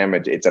Alabama,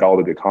 it's at all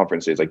the good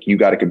conferences. Like, you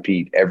got to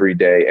compete every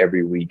day,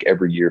 every week,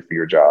 every year for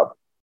your job.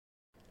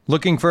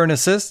 Looking for an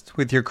assist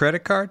with your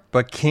credit card,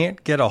 but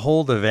can't get a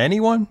hold of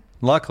anyone?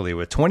 Luckily,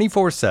 with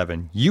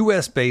 24/7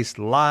 U.S.-based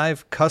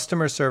live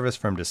customer service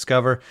from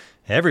Discover,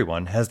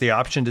 everyone has the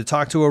option to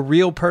talk to a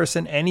real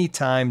person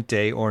anytime,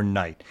 day or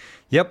night.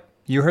 Yep,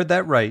 you heard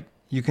that right.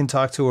 You can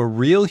talk to a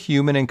real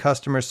human in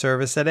customer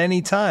service at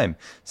any time.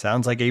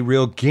 Sounds like a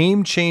real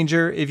game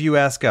changer if you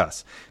ask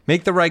us.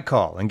 Make the right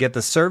call and get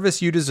the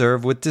service you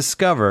deserve with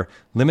Discover.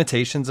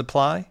 Limitations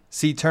apply.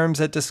 See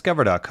terms at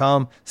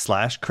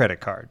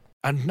discover.com/creditcard.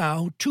 And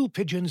now, two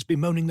pigeons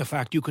bemoaning the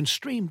fact you can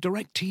stream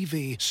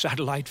DirecTV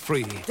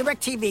satellite-free.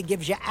 DirecTV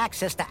gives you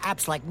access to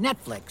apps like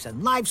Netflix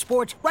and live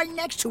sports right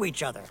next to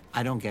each other.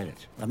 I don't get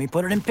it. Let me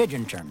put it in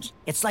pigeon terms.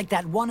 It's like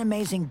that one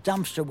amazing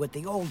dumpster with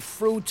the old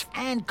fruit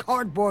and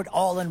cardboard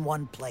all in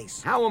one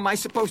place. How am I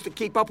supposed to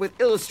keep up with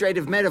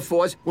illustrative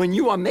metaphors when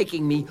you are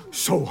making me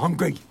so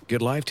hungry?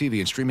 Get live TV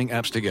and streaming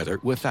apps together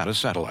without a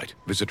satellite.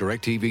 Visit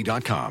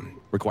DirecTV.com.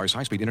 Requires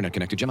high-speed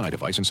internet-connected Gemini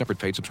device and separate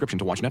paid subscription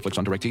to watch Netflix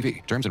on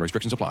DirecTV. Terms and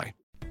restrictions apply.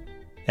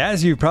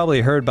 As you've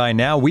probably heard by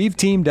now, we've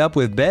teamed up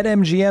with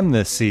BetMGM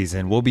this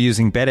season. We'll be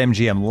using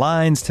BetMGM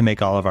lines to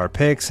make all of our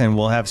picks, and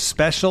we'll have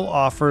special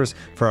offers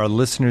for our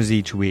listeners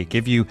each week.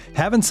 If you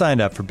haven't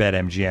signed up for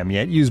BetMGM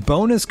yet, use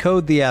bonus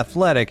code The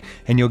Athletic,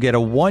 and you'll get a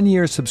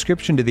 1-year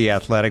subscription to The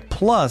Athletic,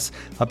 plus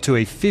up to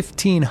a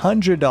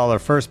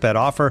 $1,500 first bet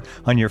offer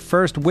on your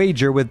first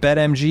wager with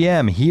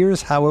BetMGM.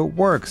 Here's how it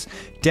works.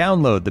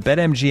 Download the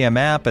BetMGM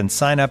app and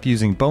sign up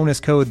using bonus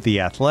code The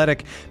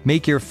Athletic.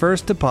 Make your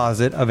first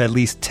deposit of at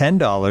least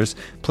 $10.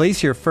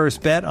 Place your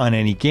first bet on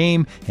any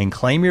game and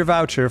claim your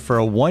voucher for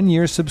a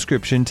 1-year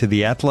subscription to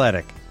The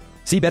Athletic.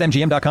 See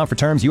BetMGM.com for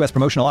terms. U.S.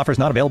 promotional offers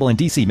not available in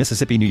D.C.,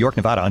 Mississippi, New York,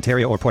 Nevada,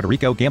 Ontario, or Puerto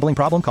Rico. Gambling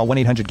problem? Call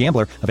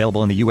 1-800-GAMBLER.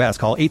 Available in the U.S.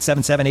 Call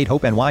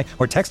 877-8-HOPE-NY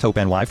or text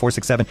HOPE-NY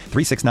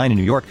 467-369 in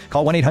New York.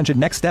 Call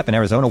 1-800-NEXT-STEP in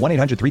Arizona.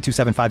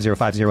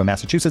 1-800-327-5050 in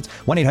Massachusetts.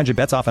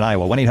 1-800-BETS-OFF in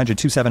Iowa.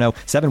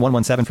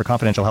 1-800-270-7117 for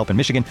confidential help in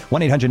Michigan.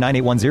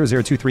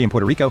 1-800-981-0023 in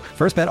Puerto Rico.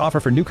 First bet offer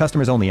for new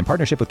customers only in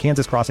partnership with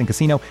Kansas Crossing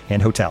Casino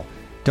and Hotel.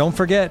 Don't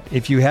forget,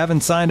 if you haven't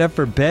signed up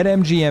for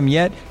BetMGM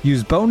yet,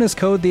 use bonus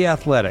code The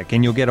Athletic,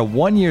 and you'll get a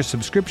 1-year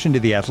subscription to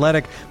The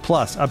Athletic,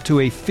 plus up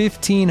to a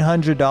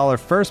 $1,500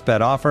 first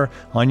bet offer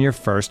on your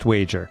first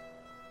wager.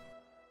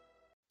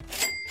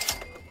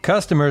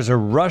 Customers are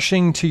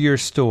rushing to your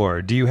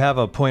store. Do you have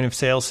a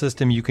point-of-sale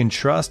system you can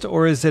trust,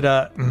 or is it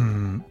a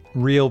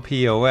real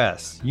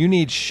POS? You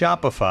need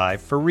Shopify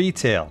for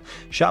retail.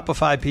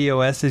 Shopify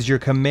POS is your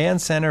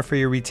command center for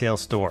your retail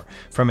store.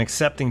 From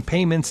accepting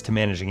payments to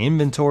managing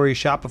inventory,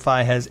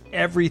 Shopify has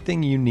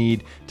everything you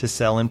need to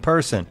sell in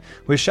person.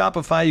 With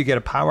Shopify, you get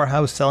a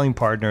powerhouse selling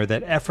partner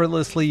that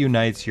effortlessly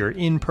unites your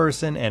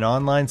in-person and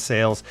online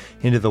sales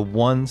into the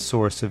one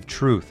source of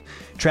truth.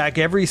 Track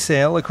every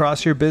sale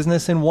across your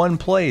business in one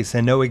place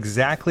and know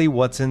exactly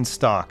what's in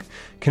stock.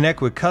 Connect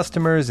with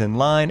customers in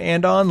line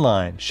and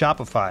online.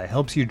 Shopify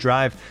helps you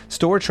drive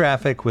store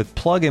traffic with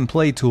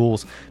plug-and-play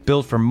tools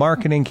built for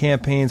marketing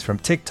campaigns from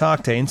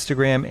TikTok to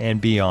Instagram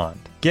and beyond.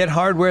 Get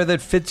hardware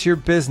that fits your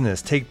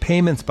business. Take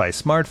payments by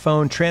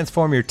smartphone,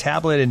 transform your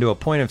tablet into a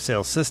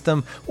point-of-sale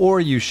system, or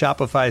use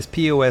Shopify's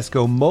POS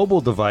Go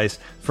mobile device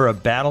for a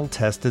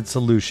battle-tested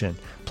solution.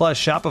 Plus,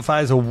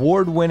 Shopify's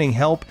award-winning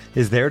help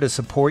is there to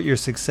support your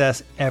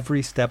success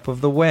every step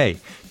of the way.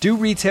 Do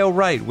retail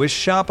right with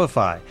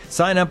Shopify.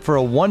 Sign up for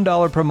a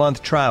 $1 per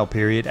month trial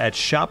period at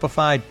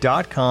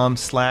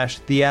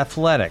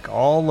shopify.com/theathletic,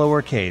 all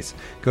lowercase.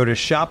 Go to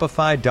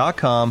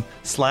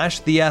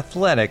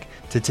shopify.com/theathletic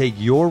to take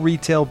your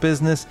retail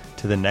business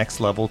to the next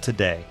level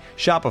today.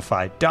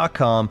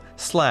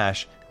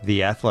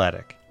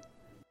 Shopify.com/theathletic.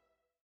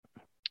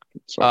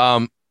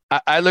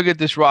 I look at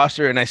this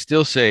roster and I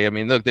still say, I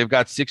mean, look, they've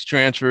got 6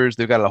 transfers.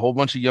 They've got a whole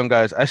bunch of young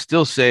guys. I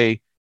still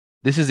say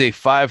this is a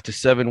 5 to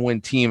 7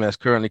 win team as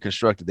currently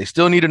constructed. They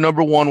still need a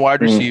number 1 wide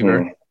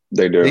receiver. Mm-hmm.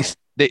 They do.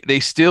 They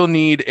still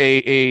need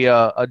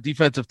a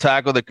defensive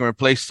tackle that can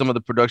replace some of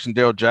the production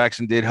Darrell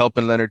Jackson did,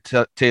 helping Leonard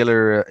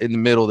Taylor in the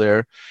middle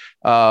there.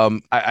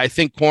 I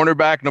think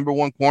cornerback, number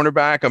 1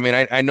 cornerback. I mean,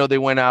 I know they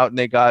went out and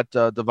they got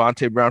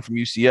Devontae Brown from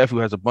UCF, who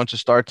has a bunch of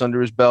starts under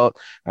his belt.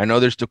 I know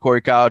there's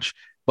DeCorey Couch.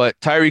 But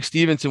Tyreek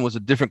Stevenson was a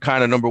different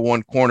kind of number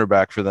 1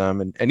 cornerback for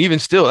them. And even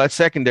still, that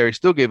secondary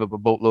still gave up a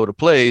boatload of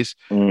plays.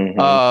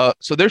 Mm-hmm.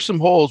 So there's some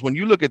holes. When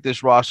you look at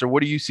this roster,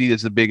 what do you see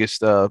as the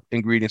biggest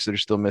ingredients that are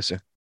still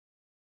missing?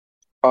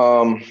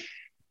 I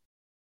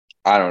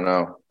don't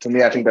know. To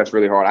me, I think that's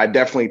really hard. I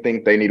definitely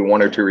think they need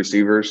 1 or 2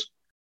 receivers.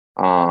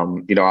 I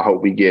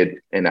hope we get,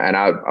 and I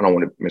don't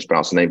want to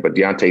mispronounce the name, but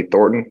Deontay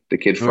Thornton, the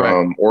kid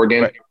from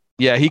Oregon. Right.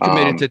 Yeah, he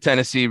committed to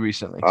Tennessee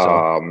recently. So.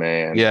 Oh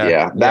man,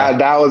 yeah.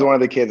 That was one of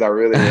the kids I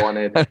really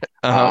wanted. But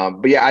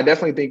yeah, I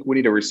definitely think we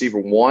need a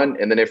receiver 1,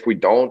 and then if we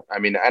don't, I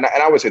mean, and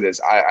I would say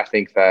this, I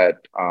think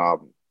that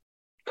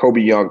Kobe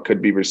Young could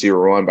be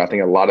receiver 1, but I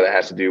think a lot of that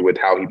has to do with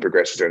how he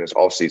progresses during this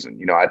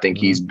offseason. I think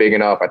he's big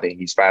enough. I think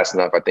he's fast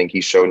enough. I think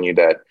he's shown you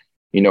that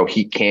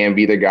he can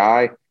be the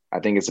guy. I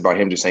think it's about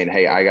him just saying,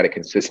 hey, I got to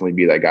consistently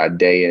be that guy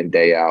day in,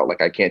 day out.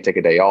 Like, I can't take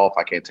a day off.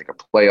 I can't take a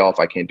play off.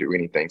 I can't do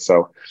anything.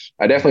 So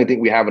I definitely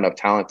think we have enough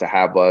talent to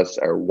have us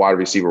a wide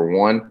receiver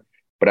one.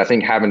 But I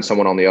think having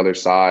someone on the other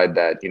side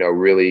that,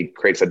 really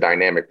creates a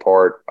dynamic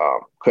part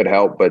could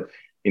help. But,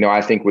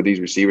 I think with these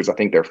receivers, I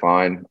think they're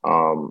fine.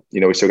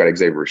 We still got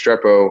Xavier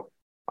Restrepo.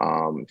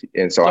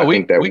 And so I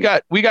think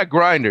that we got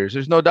grinders.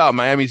 There's no doubt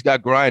Miami's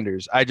got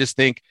grinders. I just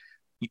think,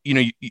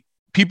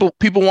 people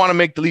want to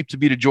make the leap to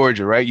be to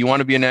Georgia, right? You want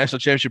to be a national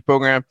championship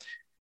program.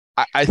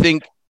 I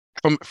think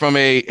from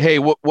a, hey,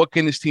 what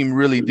can this team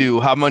really do?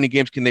 How many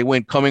games can they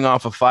win coming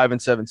off a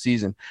 5-7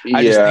 season?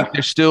 I just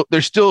think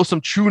there's still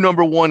some true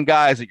number one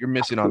guys that you're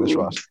missing on this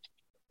roster.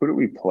 Who do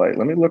we play?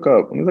 Let me look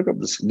up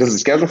this. Does the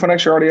schedule for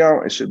next year already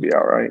out? It should be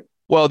out, right?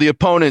 Well, the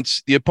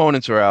opponents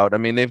are out. I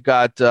mean, they've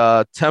got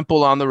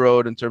Temple on the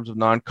road in terms of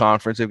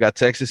non-conference. They've got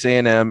Texas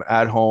A&M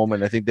at home,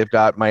 and I think they've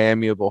got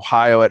Miami of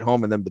Ohio at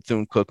home, and then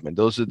Bethune-Cookman.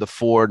 Those are the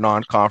 4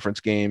 non-conference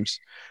games.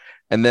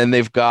 And then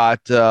they've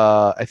got,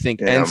 I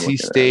think, NC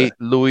State,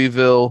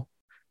 Louisville.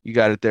 You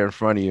got it there in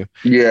front of you.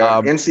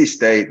 Yeah, NC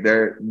State,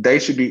 they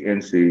should be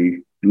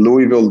NC.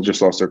 Louisville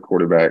just lost their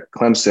quarterback.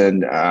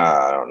 Clemson,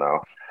 I don't know.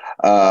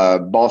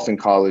 Boston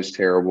College,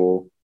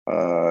 terrible.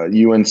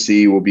 UNC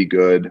will be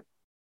good.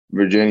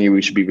 Virginia,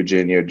 we should be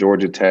Virginia.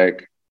 Georgia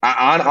Tech.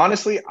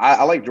 Honestly,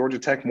 I like Georgia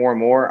Tech more and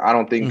more. I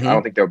don't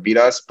think they'll beat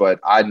us, but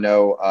I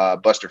know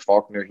Buster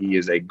Faulkner. He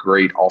is a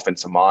great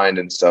offensive mind,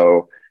 and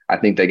so I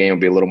think that game will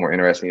be a little more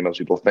interesting than most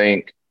people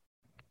think.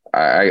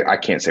 I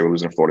can't say we're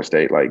losing to Florida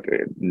State. Like,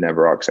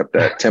 never. I'll accept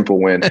that. Temple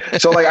win.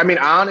 So, I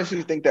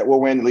honestly think that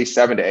we'll win at least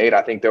 7 to 8.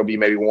 I think there'll be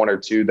maybe 1 or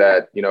 2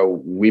 that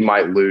we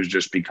might lose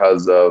just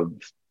because of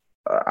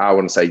I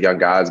wouldn't say young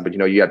guys, but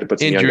you have to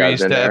put some young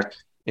guys in there.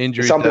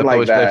 Injuries, something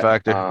like that. Play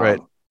factor. Right.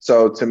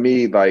 So to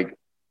me,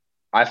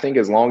 I think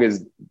as long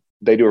as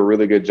they do a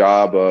really good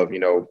job of,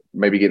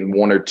 maybe getting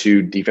 1 or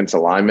 2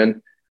 defensive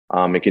linemen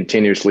and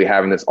continuously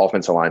having this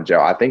offensive line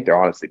gel, I think they'll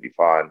honestly be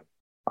fine.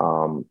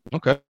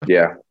 Okay.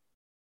 Yeah.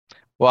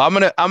 Well,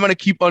 I'm gonna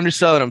keep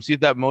underselling them. See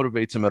if that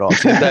motivates them at all.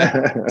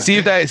 See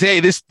if that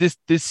hey, this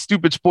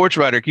stupid sports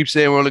writer keeps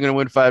saying we're only gonna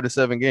win 5 to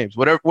 7 games.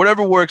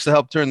 Whatever works to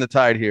help turn the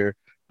tide here.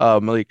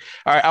 Malik.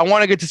 All right, I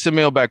want to get to some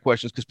mailbag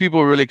questions because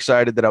people were really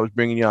excited that I was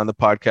bringing you on the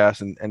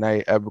podcast, and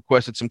I've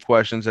requested some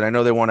questions, and I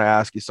know they want to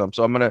ask you some.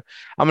 So I'm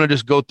gonna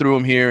just go through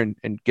them here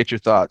and get your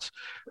thoughts.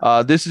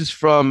 This is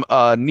from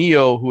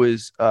Neo, who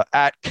is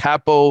at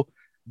Capo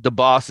the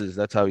Bosses.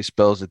 That's how he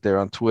spells it there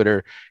on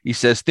Twitter. He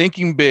says,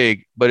 thinking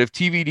big, but if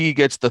TVD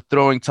gets the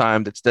throwing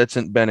time that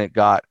Stetson Bennett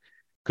got,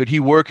 could he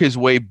work his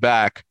way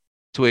back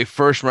to a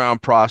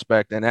first-round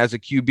prospect? And as a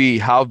QB,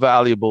 how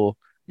valuable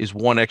is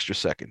 1 extra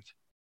second?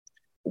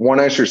 1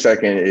 extra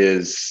second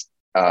is,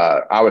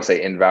 I would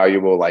say,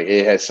 invaluable.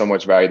 It has so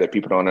much value that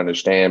people don't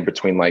understand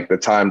between the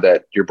time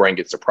that your brain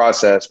gets to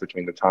process,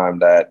 between the time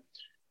that,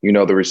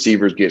 the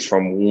receivers gets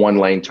from one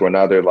lane to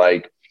another.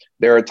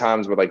 There are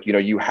times where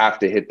you have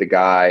to hit the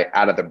guy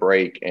out of the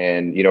break.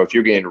 And, if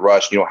you're getting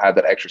rushed, you don't have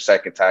that extra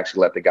second to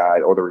actually let the guy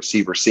or the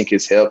receiver sink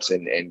his hips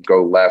and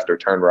go left or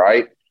turn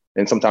right.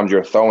 And sometimes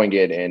you're throwing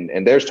it,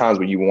 and there's times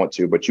where you want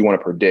to, but you want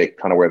to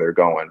predict kind of where they're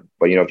going.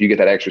 But, if you get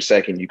that extra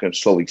second, you can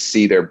slowly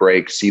see their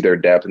break, see their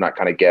depth, and not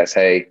kind of guess,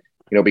 hey,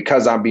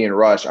 because I'm being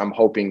rushed, I'm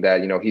hoping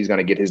that, he's going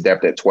to get his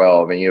depth at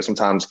 12. And,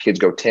 sometimes kids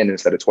go 10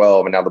 instead of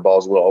 12, and now the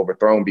ball's a little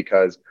overthrown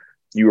because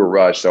you were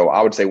rushed. So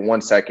I would say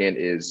 1 second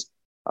is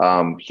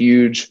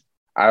huge.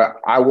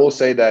 I will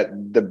say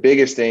that the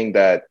biggest thing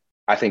that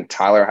I think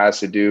Tyler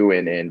has to do,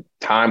 and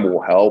time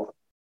will help,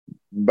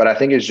 but I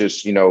think it's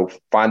just,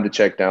 find the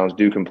checkdowns,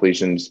 do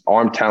completions.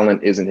 Arm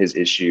talent isn't his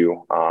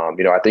issue.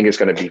 I think it's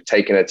going to be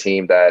taking a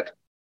team that,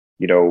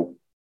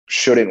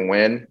 shouldn't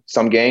win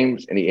some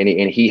games, and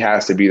he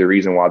has to be the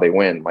reason why they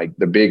win.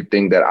 The big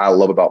thing that I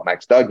love about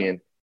Max Duggan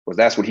was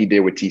that's what he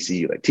did with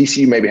TCU.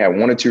 TCU maybe had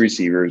 1 or 2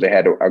 receivers. They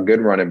had a good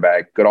running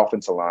back, good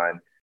offensive line,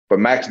 but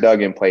Max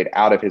Duggan played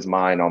out of his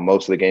mind on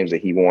most of the games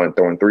that he won,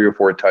 throwing 3 or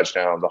 4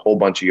 touchdowns, a whole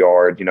bunch of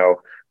yards.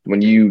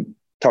 When you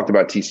talked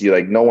about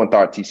TCU, no one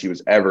thought TCU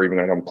was ever even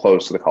going to come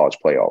close to the college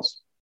playoffs.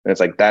 And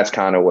it's that's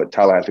kind of what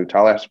Tyler has to do.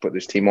 Tyler has to put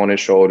this team on his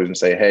shoulders and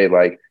say, hey,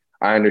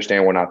 I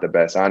understand we're not the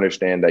best. I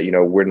understand that,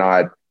 we're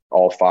not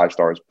all 5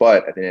 stars,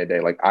 but at the end of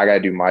the day, I got to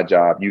do my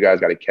job. You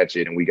guys got to catch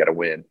it and we got to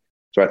win.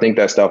 So I think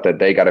that's stuff that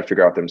they got to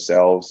figure out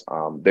themselves.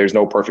 There's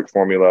no perfect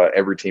formula.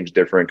 Every team's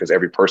different because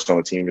every person on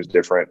the team is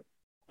different.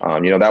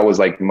 That was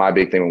my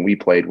big thing when we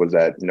played was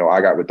that, I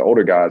got with the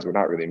older guys, well,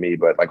 not really me,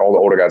 but all the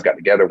older guys got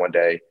together one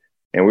day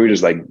and we were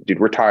just dude,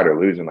 we're tired of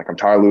losing. I'm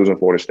tired of losing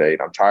Florida State.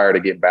 I'm tired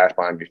of getting bashed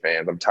by Miami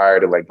fans. I'm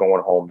tired of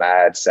going home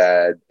mad,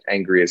 sad,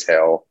 angry as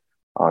hell.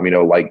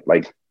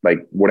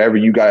 Whatever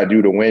you got to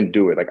do to win,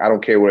 do it. I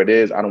don't care what it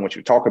is. I don't want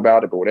you to talk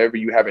about it, but whatever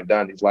you haven't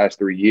done these last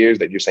 3 years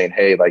that you're saying,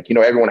 hey,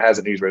 everyone has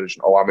a New Year's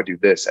resolution. Oh, I'm going to do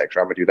this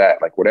extra. I'm going to do that.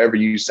 Whatever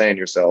you saying to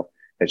yourself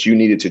that you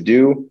needed to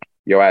do,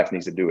 your ass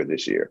needs to do it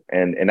this year.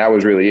 And that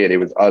was really it. It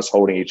was us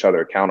holding each other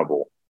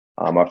accountable.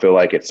 I feel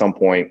at some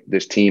point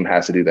this team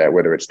has to do that,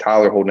 whether it's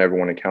Tyler holding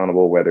everyone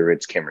accountable, whether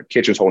it's Cameron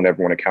Kitchens holding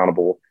everyone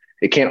accountable.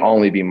 it can't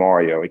only be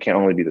Mario. It can't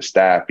only be the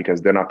staff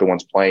because they're not the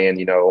ones playing.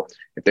 You know,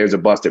 if there's a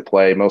busted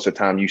play, most of the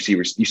time you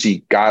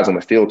see guys on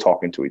the field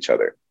talking to each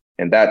other.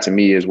 And that to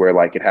me is where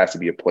like it has to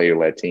be a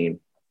player-led team.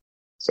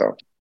 So,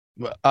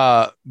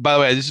 by the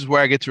way, this is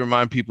where I get to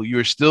remind people you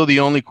are still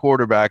the only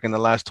quarterback in the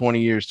last 20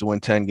 years to win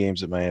 10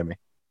 games at Miami.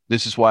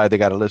 This is why they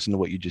got to listen to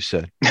what you just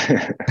said.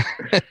 I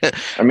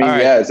mean,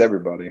 right. Yeah, it's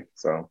everybody.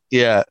 So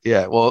yeah.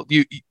 Well,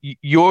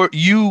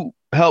 you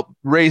help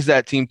raise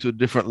that team to a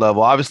different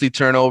level. Obviously,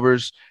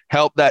 turnovers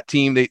help that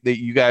team. That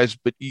you guys,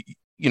 but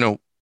you know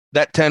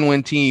that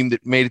 10-win team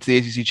that made it to the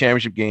ACC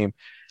championship game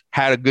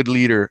had a good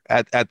leader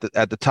at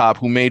the top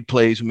who made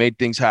plays, who made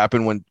things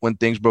happen when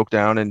things broke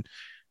down. And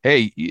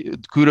hey,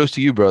 kudos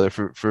to you, brother,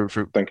 for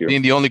Thank you.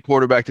 being the only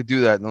quarterback to do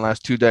that in the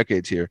last 2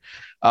 decades here.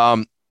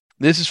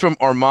 This is from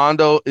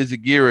Armando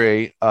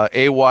Izaguirre,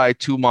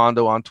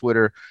 AY2Mondo on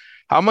Twitter.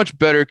 How much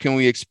better can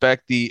we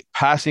expect the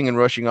passing and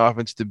rushing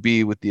offense to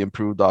be with the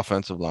improved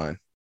offensive line?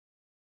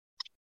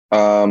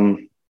 I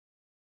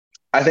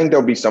think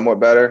they'll be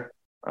somewhat better.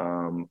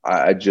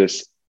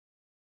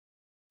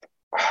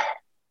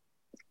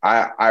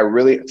 I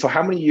really – so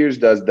how many years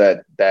does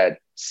that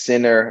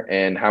center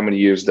and how many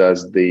years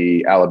does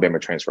the Alabama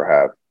transfer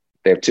have?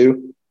 They have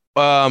 2?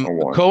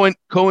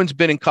 Cohen's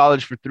been in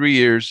college for 3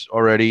 years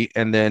already,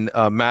 and then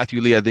Matthew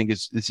Lee, I think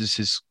this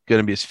is going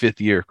to be his 5th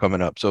year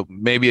coming up. So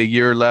maybe a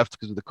year left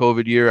because of the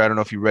COVID year. I don't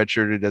know if he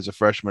redshirted as a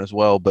freshman as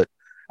well, but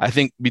I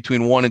think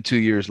between 1 and 2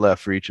 years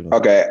left for each of them.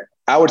 Okay,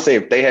 I would say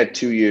if they had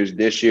 2 years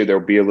this year, they'll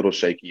be a little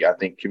shaky. I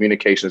think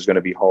communication is going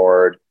to be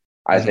hard.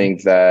 I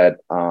think that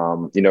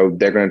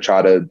they're going to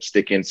try to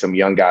stick in some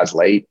young guys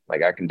late.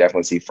 Like I can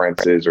definitely see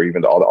Francis or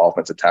even all the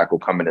offensive tackle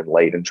coming in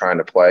late and trying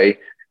to play.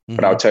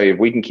 But I'll tell you, if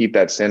we can keep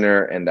that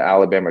center and the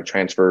Alabama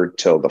transfer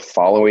till the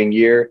following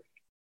year,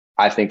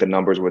 I think the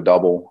numbers would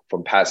double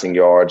from passing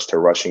yards to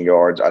rushing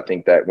yards. I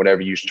think that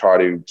whenever you try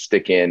to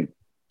stick in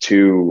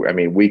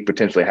we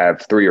potentially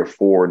have 3 or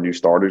 4 new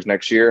starters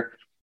next year.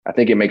 I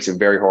think it makes it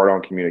very hard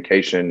on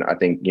communication. I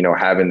think,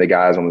 having the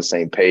guys on the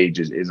same page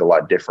is a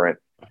lot different.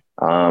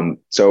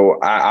 So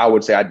I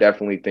would say I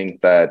definitely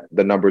think that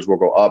the numbers will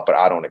go up, but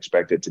I don't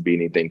expect it to be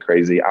anything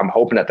crazy. I'm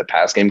hoping that the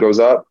pass game goes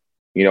up.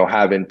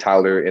 Having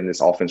Tyler in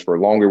this offense for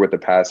longer with the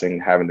passing,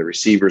 having the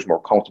receivers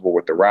more comfortable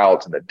with the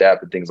routes and the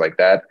depth and things like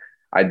that.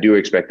 I do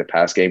expect the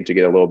pass game to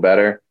get a little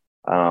better.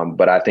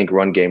 But I think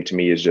run game to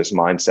me is just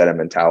mindset and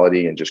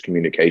mentality and just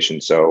communication.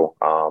 So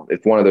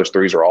if one of those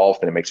 3s are off,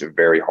 then it makes it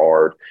very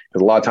hard.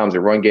 Because a lot of times in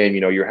run game,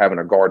 you're having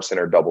a guard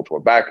center double to a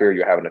backer.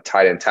 You're having a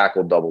tight end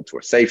tackle double to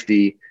a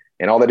safety.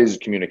 And all that is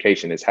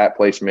communication. It's hat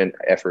placement,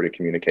 effort, and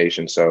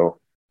communication. So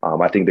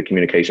I think the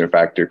communication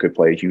factor could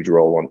play a huge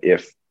role on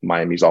if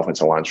Miami's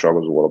offensive line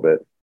struggles a little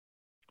bit.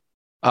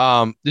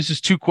 This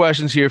is 2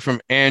 questions here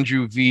from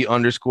Andrew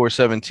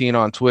V_17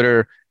 on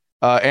Twitter.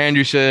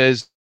 Andrew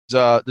says,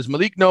 does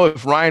Malik know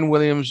if Ryan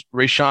Williams,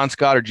 Rashawn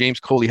Scott, or James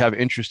Coley have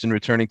interest in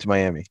returning to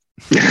Miami?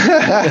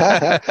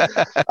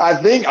 I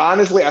think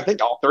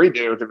all 3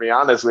 do, to be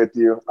honest with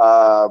you.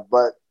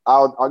 But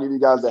I'll give you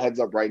guys a heads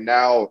up right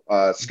now.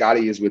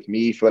 Scotty is with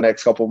me for the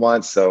next couple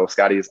months, so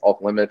Scotty is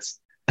off limits.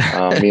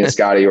 Me and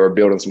Scotty are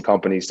building some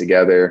companies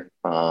together.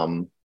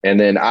 And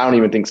then I don't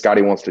even think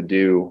Scotty wants to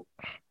do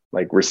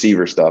like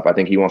receiver stuff. I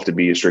think he wants to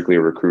be strictly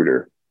a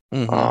recruiter.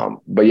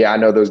 But yeah, I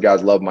know those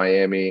guys love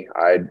Miami.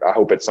 I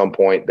hope at some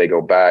point they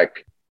go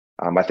back.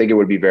 I think it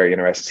would be very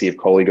interesting to see if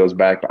Coley goes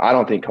back, but I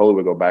don't think Coley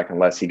would go back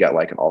unless he got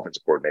like an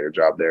offensive coordinator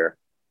job there.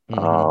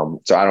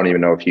 So I don't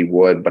even know if he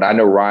would, but I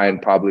know Ryan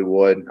probably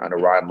would. I know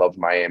Ryan loves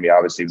Miami.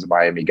 Obviously, he was a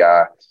Miami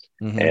guy.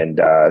 And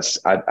I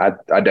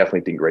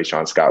definitely think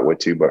Rashawn Scott would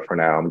too. But for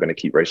now, I'm going to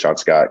keep Rashawn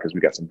Scott because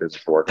we got some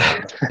business for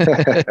it.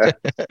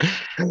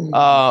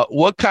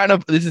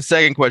 This is the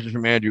second question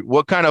from Andrew.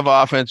 What kind of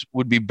offense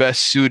would be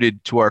best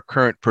suited to our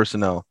current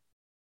personnel?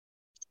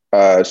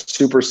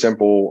 Super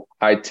simple,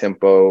 high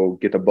tempo,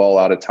 get the ball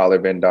out of Tyler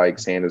Van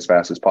Dyke's hand as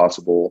fast as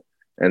possible.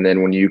 And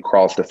then when you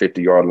cross the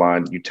 50-yard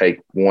line, you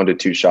take 1 to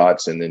 2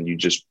 shots, and then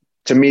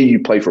you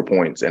play for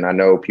points. And I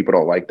know people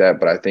don't like that,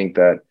 but I think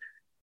that,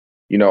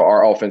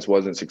 our offense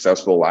wasn't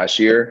successful last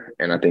year.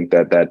 And I think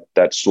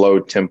that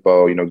slow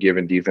tempo,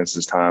 giving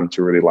defenses time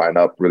to really line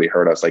up really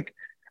hurt us.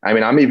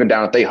 I'm even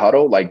down if they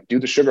huddle, do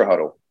the sugar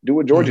huddle. Do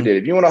what Georgia did.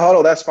 If you want to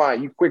huddle, that's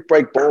fine. You quick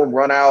break, boom,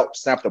 run out,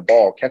 snap the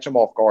ball, catch them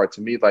off guard.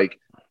 To me,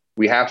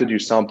 we have to do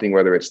something,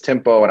 whether it's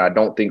tempo, and I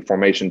don't think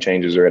formation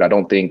changes are it. I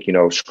don't think,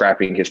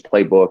 scrapping his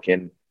playbook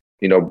and,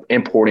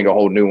 importing a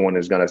whole new one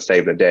is going to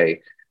save the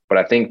day. But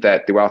I think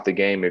that throughout the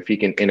game, if he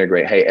can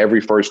integrate, hey, every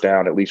first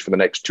down, at least for the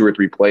next 2 or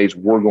 3 plays,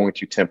 we're going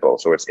to tempo.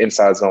 So it's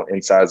inside zone,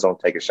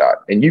 take a shot.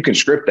 And you can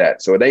script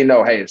that. So they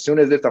know, hey, as soon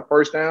as it's a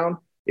first down,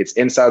 it's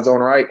inside zone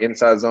right,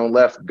 inside zone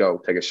left,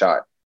 go, take a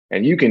shot.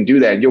 And you can do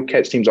that. And you'll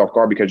catch teams off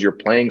guard because you're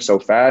playing so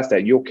fast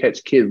that you'll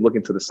catch kids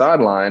looking to the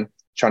sideline,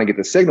 trying to get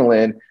the signal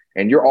in.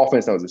 And your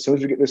offense knows as soon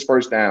as you get this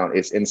first down,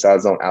 it's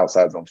inside zone,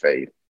 outside zone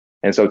fade.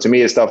 And so to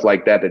me, it's stuff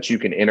like that you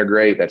can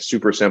integrate, that's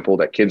super simple,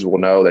 that kids will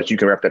know, that you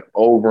can rep that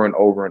over and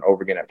over and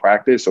over again at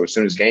practice. So as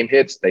soon as game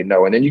hits, they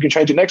know. And then you can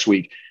change it next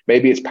week.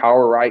 Maybe it's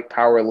power right,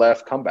 power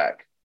left,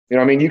 comeback. You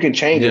know what I mean? You can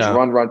change it,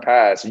 run,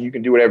 pass, and you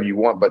can do whatever you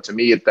want. But to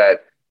me, it's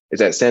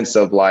that sense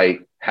of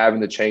like having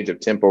the change of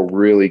tempo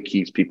really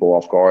keeps people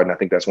off guard. And I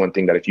think that's one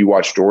thing that if you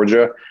watch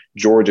Georgia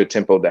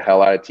tempoed the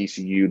hell out of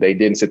TCU. They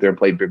didn't sit there and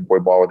play big boy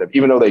ball with them,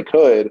 even though they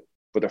could.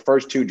 But the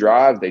first 2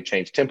 drives, they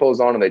changed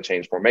tempos on them. They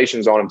changed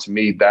formations on them. To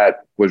me,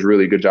 that was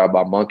really a good job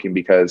by Monken,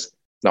 because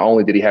not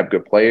only did he have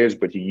good players,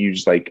 but he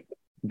used like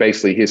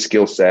basically his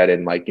skill set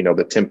and like, the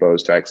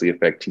tempos to actually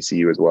affect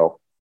TCU as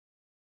well.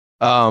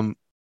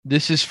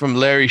 This is from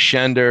Larry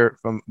Shender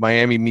from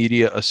Miami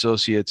Media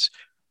Associates.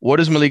 What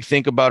does Malik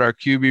think about our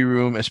QB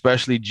room,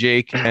 especially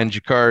Jake and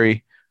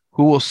Jakari?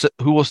 Who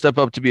will step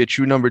up to be a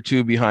true number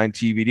 2 behind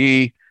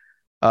TVD?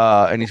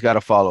 And he's got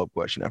a follow-up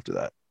question after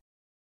that.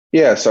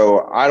 Yeah,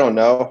 so I don't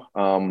know.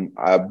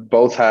 I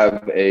both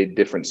have a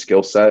different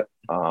skill set.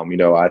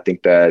 I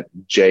think that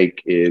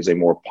Jake is a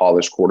more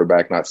polished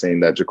quarterback, not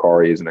saying that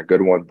Jakari isn't a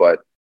good one, but,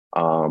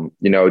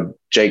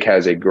 Jake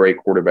has a great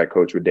quarterback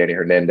coach with Danny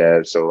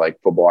Hernandez. So like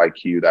football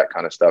IQ, that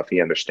kind of stuff,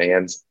 he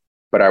understands.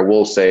 But I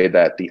will say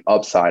that the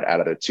upside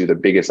out of the two, the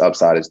biggest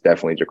upside is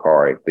definitely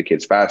Jakari. The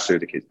kid's faster,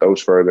 the kid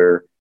throws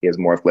further. He has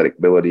more athletic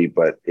ability,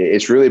 but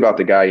it's really about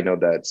the guy,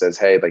 that says,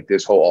 hey, like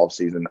this whole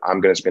offseason,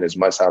 I'm going to spend as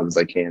much time as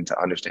I can to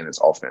understand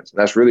this offense. And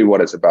that's really what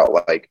it's about.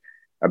 Like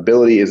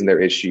ability isn't their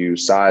issue.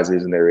 Size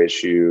isn't their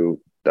issue.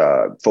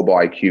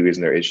 Football IQ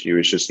isn't their issue.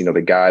 It's just,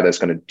 the guy that's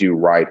going to do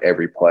right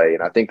every play.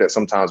 And I think that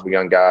sometimes with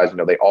young guys,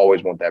 they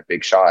always want that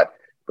big shot,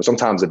 but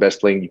sometimes the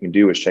best thing you can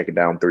do is check it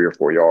down 3 or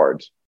 4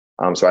 yards.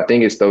 So I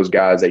think it's those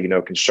guys that,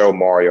 can show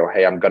Mario,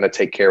 hey, I'm going to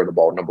take care of the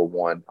ball, number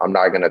one. I'm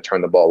not going to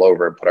turn the ball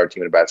over and put our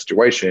team in a bad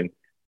situation.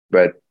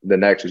 But the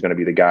next is going to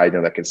be the guy,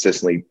 that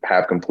consistently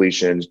have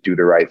completions, do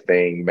the right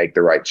thing, make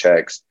the right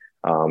checks.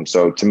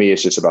 So to me,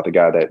 it's just about the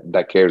guy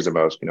that cares the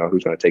most,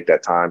 who's going to take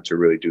that time to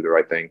really do the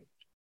right thing.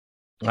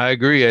 I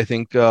agree. I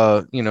think,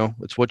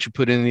 it's what you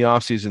put in the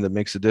offseason that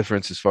makes a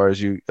difference as far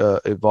as you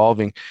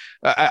evolving.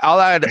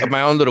 I'll add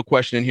my own little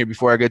question in here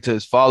before I get to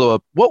his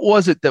follow-up. What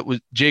was it that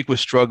Jake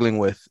was struggling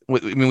with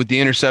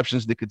the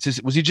interceptions, the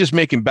consistent? Was he just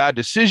making bad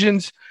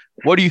decisions?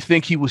 What do you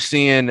think he was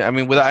seeing? I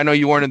mean, I know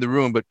you weren't in the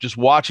room, but just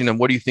watching him,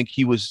 what do you think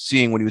he was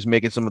seeing when he was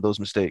making some of those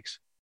mistakes?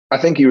 I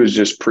think he was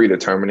just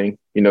predetermining.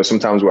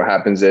 Sometimes what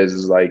happens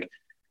is like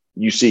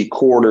you see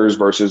quarters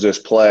versus this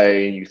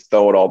play, you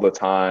throw it all the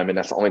time, and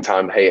that's the only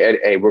time,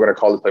 hey, we're going to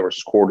call this play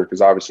versus quarter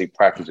because obviously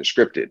practice is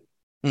scripted.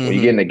 Mm-hmm. When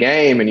you get in the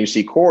game and you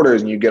see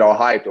quarters and you get all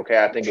hyped,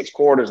 okay, I think it's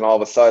quarters, and all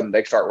of a sudden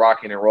they start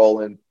rocking and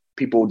rolling.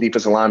 People,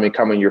 defensive linemen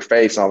come in your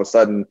face, and all of a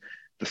sudden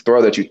the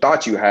throw that you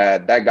thought you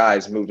had, that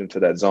guy's moved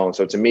into that zone.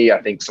 So to me,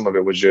 I think some of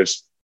it was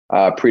just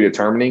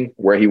predetermining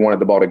where he wanted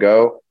the ball to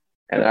go.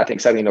 And I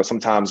think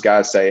sometimes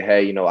guys say,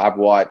 hey, I've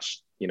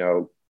watched,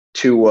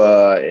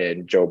 Tua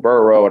and Joe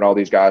Burrow and all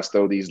these guys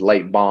throw these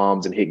late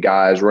bombs and hit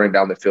guys running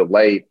down the field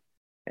late.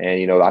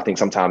 And, I think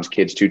sometimes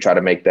kids too try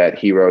to make that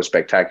hero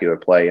spectacular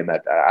play. And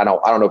that I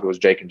don't know if it was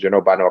Jake in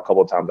general, but I know a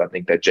couple of times I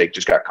think that Jake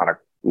just got kind of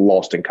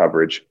lost in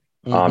coverage.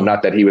 Mm-hmm.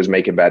 Not that he was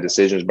making bad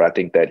decisions, but I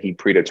think that he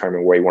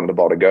predetermined where he wanted the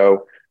ball to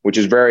go, which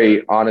is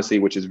very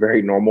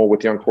normal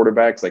with young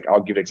quarterbacks. Like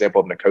I'll give an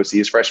example of Nkosi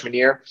his freshman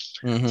year.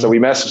 Mm-hmm.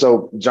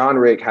 So John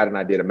Rick had an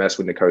idea to mess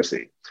with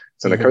Nkosi.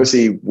 So mm-hmm.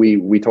 Nkosi,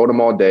 we told him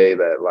all day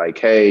that like,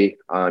 hey,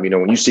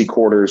 when you see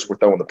quarters, we're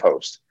throwing the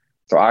post.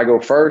 So I go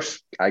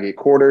first, I get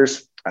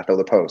quarters, I throw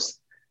the post.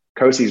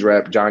 Nkosi's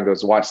rep, John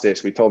goes, watch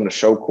this. We told him to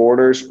show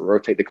quarters,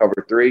 rotate the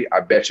cover 3. I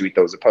bet you he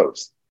throws the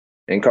post.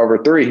 In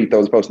cover 3, he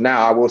throws the post.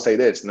 Now, I will say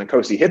this.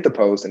 Nkosi hit the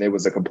post, and it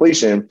was a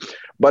completion,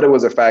 but it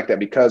was a fact that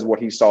because what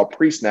he saw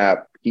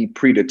pre-snap, he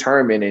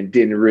predetermined and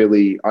didn't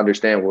really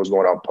understand what was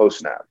going on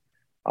post-snap.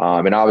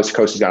 And obviously,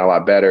 Nkosi's gotten a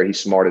lot better. He's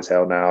smart as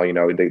hell now.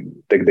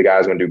 The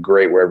guy's going to do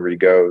great wherever he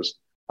goes.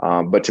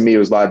 But to me, it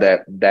was a lot of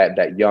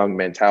that young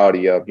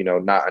mentality of,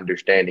 not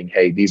understanding,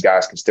 hey, these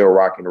guys can still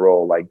rock and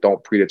roll. Like,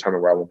 don't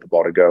predetermine where I want the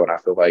ball to go. And I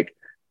feel like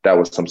that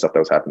was some stuff that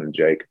was happening to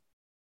Jake.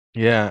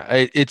 Yeah,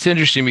 it's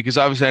interesting because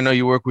obviously I know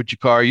you work with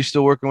Jakar. Are you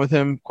still working with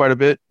him quite a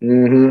bit?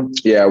 Mm-hmm.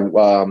 Yeah,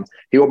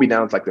 he won't be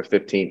down until like the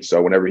 15th.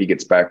 So whenever he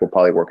gets back, we'll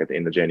probably work at the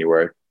end of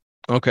January.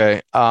 Okay.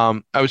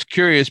 I was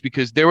curious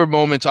because there were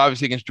moments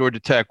obviously against Georgia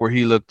Tech where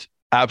he looked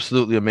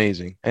absolutely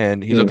amazing.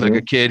 And he looked like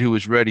a kid who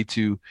was ready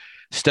to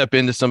step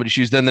into somebody's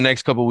shoes. Then the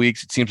next couple of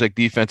weeks, it seems like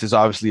defense has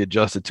obviously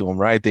adjusted to him,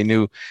 right? They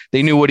knew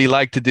what he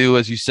liked to do.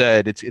 As you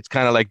said, it's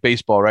kind of like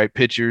baseball, right?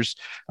 Pitchers,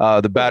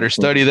 the batters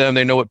study them.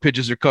 They know what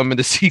pitches are coming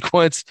to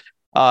sequence.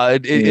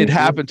 It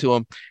happened to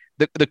him.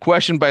 The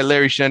question by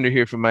Larry Shender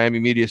here from Miami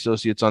Media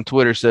Associates on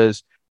Twitter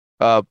says,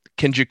 can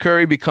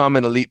Jakari become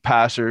an elite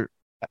passer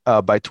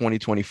by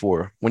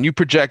 2024? When you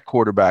project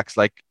quarterbacks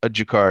like a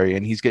Jakari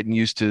and he's getting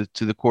used to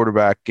the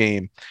quarterback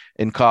game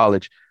in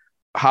college,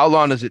 how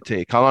long does it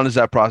take? How long does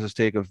that process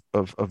take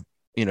of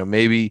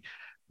maybe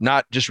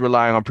not just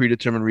relying on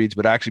predetermined reads,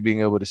 but actually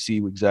being able to see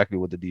exactly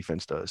what the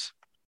defense does?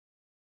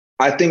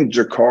 I think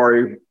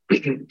Jakari,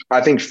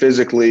 I think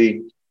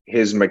physically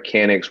his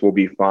mechanics will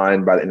be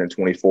fine by the end of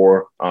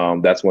 24.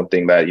 That's one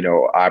thing that,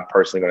 I'm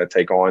personally going to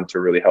take on to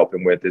really help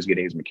him with is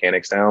getting his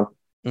mechanics down.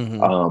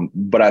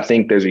 But I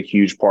think there's a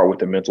huge part with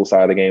the mental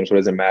side of the game. So it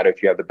doesn't matter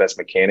if you have the best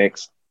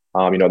mechanics.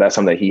 That's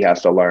something that he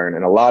has to learn.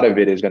 And a lot of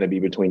it is going to be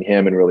between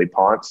him and really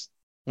Ponce.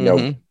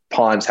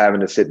 Ponce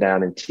having to sit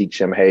down and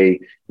teach him, hey,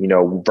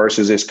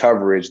 versus this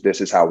coverage, this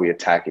is how we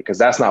attack it. Cause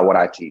that's not what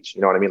I teach.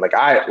 You know what I mean?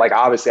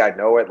 Obviously I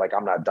know it,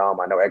 I'm not dumb.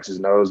 I know X's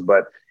and O's,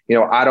 but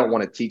I don't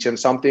want to teach him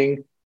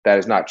something that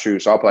is not true.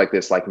 So I'll play like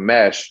this, like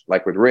mesh,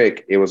 like with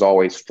Rick, it was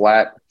always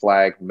flat,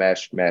 flag,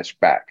 mesh,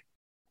 back.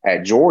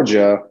 At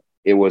Georgia,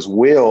 it was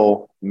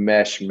will,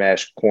 mesh,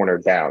 corner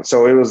down.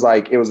 So it was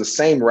the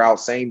same route,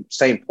 same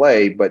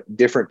play, but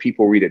different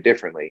people read it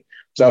differently.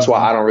 So that's why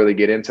I don't really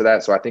get into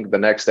that. So I think the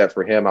next step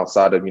for him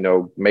outside of,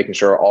 making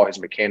sure all his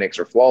mechanics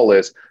are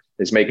flawless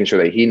is making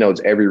sure that he knows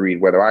every read.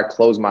 Whether I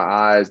close my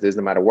eyes,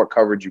 no matter what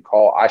coverage you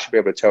call, I should be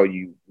able to tell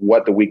you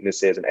what the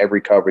weakness is in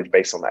every coverage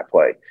based on that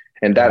play.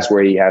 And that's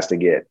where he has to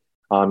get.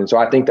 And so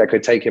I think that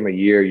could take him a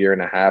year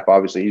and a half.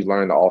 Obviously, he's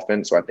learning the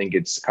offense. So I think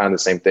it's kind of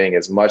the same thing.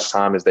 As much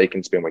time as they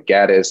can spend with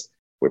Gaddis,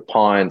 with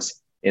Ponce,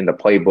 in the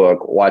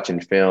playbook, watching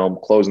film,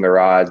 closing their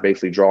eyes,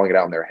 basically drawing it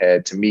out in their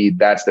head. To me,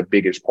 that's the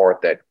biggest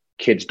part that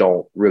kids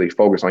don't really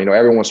focus on.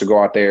 Everyone wants to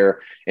go out there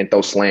and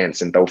throw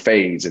slants and throw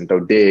fades and throw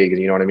digs,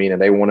 you know what I mean?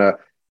 And they want to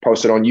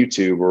post it on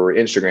YouTube or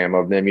Instagram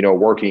of them,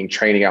 working,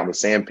 training out in the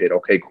sand pit.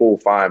 Okay, cool,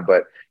 fine.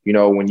 But,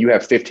 when you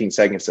have 15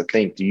 seconds to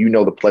think, do you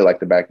know the play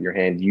like the back of your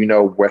hand? Do you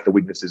know what the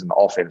weaknesses in the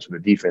offense or the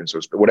defense or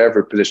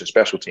whatever position,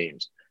 special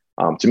teams?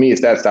 To me,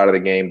 it's that side of the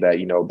game that,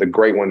 the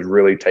great ones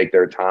really take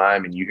their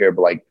time. And you hear,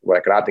 like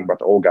I think about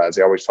the old guys,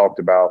 they always talked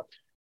about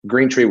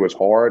Green Tree was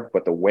hard,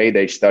 but the way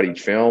they studied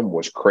film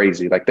was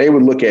crazy. Like they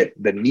would look at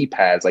the knee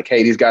pads, like,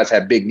 hey, these guys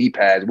have big knee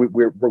pads.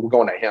 We're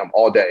going at him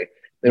all day.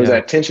 There was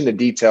that attention to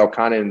detail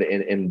kind of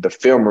in the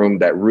film room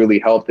that really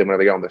helped them when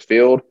they got on the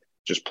field.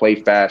 Just play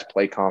fast,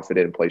 play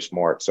confident, and play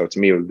smart. So to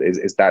me,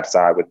 it's that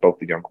side with both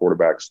the young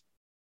quarterbacks.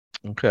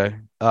 Okay.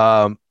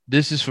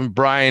 This is from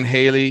Brian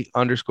Haley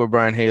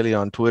 _Brian Haley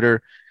on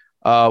Twitter.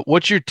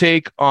 What's your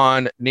take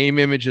on name,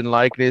 image, and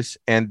likeness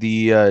and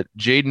the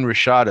Jaden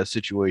Rashada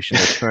situation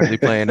that's currently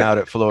playing out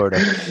at Florida?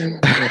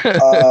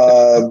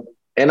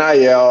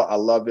 NIL, I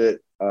love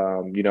it.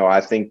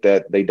 I think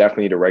that they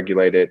definitely need to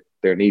regulate it.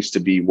 There needs to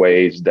be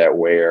ways that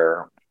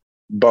where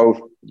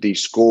both the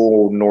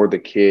school nor the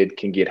kid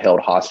can get held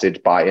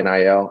hostage by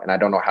NIL, and I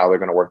don't know how they're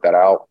going to work that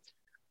out.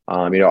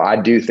 I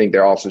do think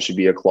there also should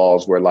be a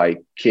clause where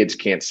kids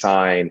can't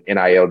sign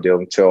NIL deal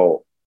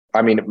until,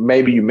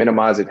 maybe you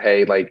minimize it.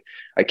 Hey,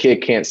 a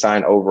kid can't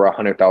sign over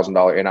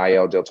 $100,000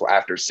 NIL deal till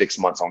after 6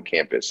 months on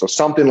campus. So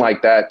something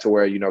like that to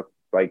where,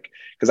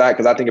 because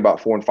I think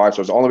about 4 and 5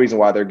 stars. The only reason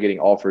why they're getting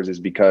offers is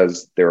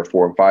because they're a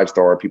 4 and 5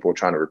 star. People are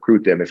trying to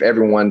recruit them. If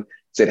everyone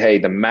said, hey,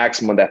 the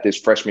maximum that this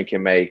freshman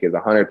can make is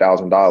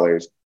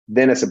 $100,000,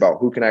 then it's about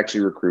who can actually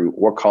recruit.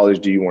 What college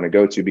do you want to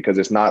go to? Because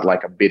it's not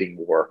like a bidding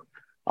war.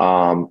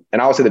 And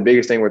I would say the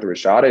biggest thing with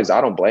Rashada is I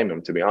don't blame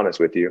him, to be honest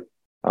with you.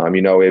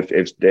 If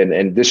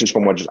this is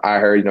from what I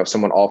heard, if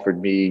someone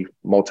offered me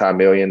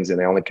multi-millions and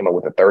they only came up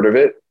with a third of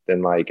it,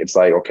 then it's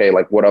okay,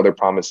 what other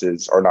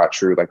promises are not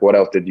true? What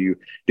else did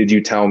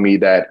you tell me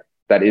that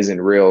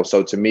isn't real?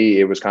 So to me,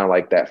 it was kind of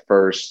like that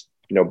first,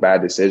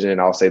 bad decision.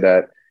 And I'll say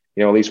that,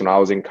 at least when I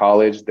was in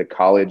college, the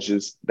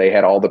colleges, they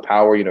had all the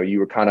power, you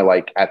were kind of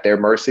at their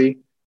mercy.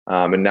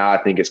 And now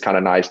I think it's kind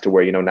of nice to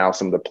where, now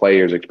some of the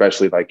players,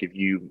 especially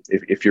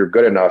if you're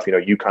good enough,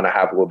 you kind of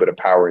have a little bit of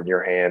power in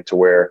your hand to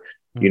where,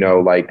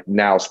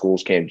 now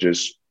schools can't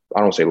just, I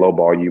don't say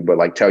lowball you,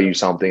 but tell you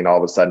something and all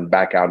of a sudden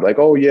back out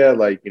oh yeah,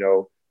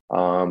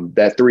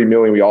 that $3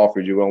 million we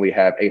offered you only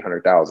have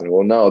 800,000.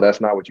 Well, no,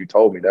 that's not what you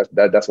told me.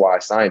 That's why I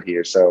signed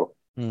here. So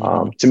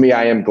to me,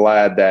 I am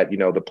glad that,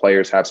 the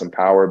players have some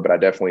power, but I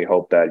definitely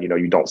hope that,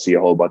 you don't see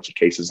a whole bunch of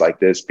cases like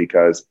this,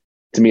 because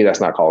to me, that's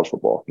not college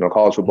football.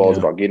 College football is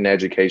about getting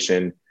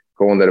education,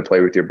 going there to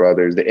play with your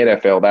brothers. The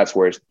NFL, that's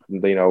where it's,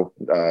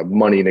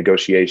 money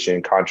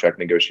negotiation, contract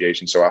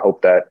negotiation. So I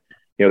hope that,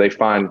 they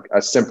find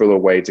a simpler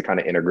way to kind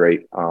of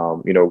integrate,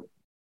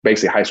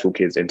 basically high school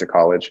kids into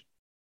college.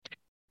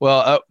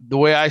 Well, the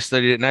way I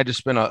studied it, and I just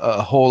spent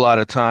a whole lot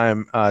of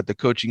time at the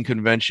coaching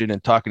convention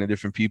and talking to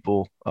different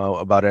people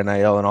about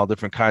NIL and all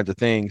different kinds of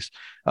things.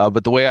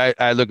 But the way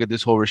I look at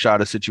this whole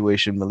Rashada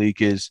situation,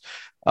 Malik, is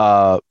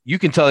you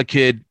can tell a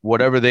kid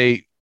whatever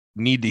they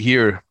need to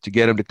hear to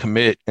get them to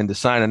commit and to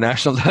sign a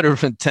national letter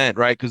of intent,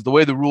 right? Because the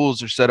way the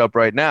rules are set up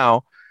right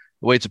now,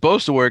 the way it's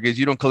supposed to work is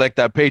you don't collect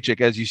that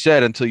paycheck, as you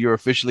said, until you're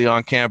officially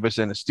on campus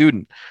and a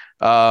student.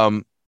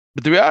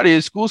 But the reality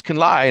is schools can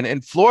lie. And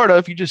in Florida,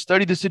 if you just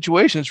study the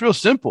situation, it's real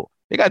simple.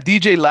 They got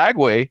DJ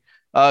Lagway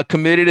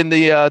committed in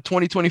the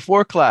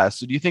 2024 class.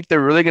 So do you think they're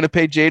really going to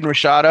pay Jaden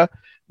Rashada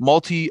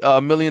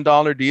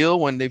multi-million-dollar deal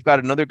when they've got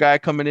another guy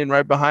coming in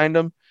right behind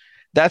him?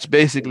 That's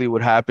basically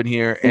what happened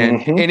here.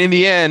 And in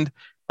the end,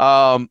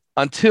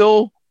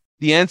 until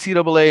the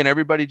NCAA and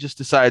everybody just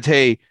decides,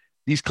 hey,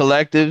 these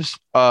collectives,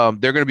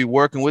 they're going to be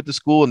working with the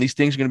school, and these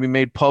things are going to be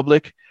made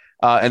public,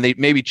 and they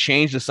maybe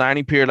change the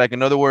signing period. Like,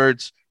 in other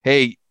words,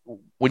 hey,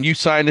 when you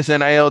sign this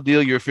NIL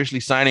deal, you're officially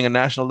signing a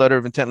national letter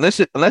of intent.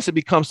 Unless it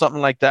becomes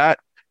something like that,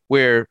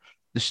 where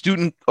the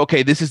student,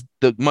 okay, this is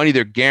the money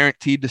they're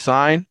guaranteed to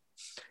sign.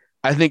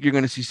 I think you're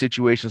going to see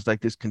situations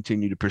like this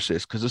continue to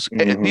persist, because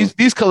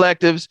these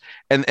collectives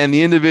and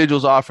the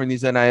individuals offering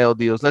these NIL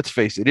deals, let's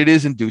face it, it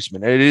is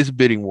inducement. It is a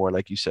bidding war,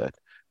 like you said.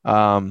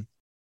 But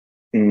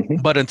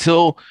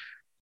until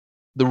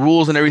the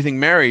rules and everything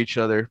marry each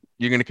other,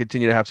 you're going to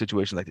continue to have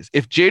situations like this.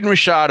 If Jaden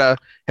Rashada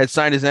had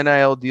signed his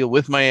NIL deal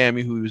with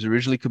Miami, who he was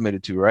originally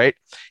committed to, right?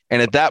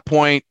 And at that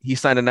point, he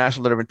signed a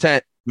national letter of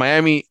intent.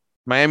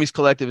 Miami's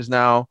collective is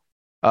now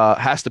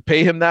has to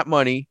pay him that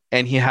money,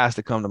 and he has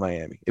to come to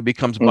Miami. It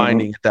becomes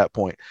binding at that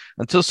point.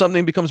 Until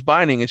something becomes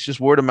binding, it's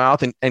just word of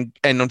mouth. And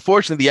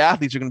unfortunately, the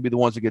athletes are going to be the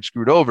ones that get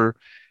screwed over,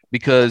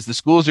 because the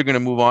schools are going to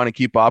move on and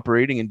keep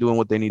operating and doing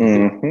what they need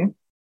to do.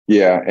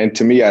 Yeah. And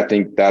to me, I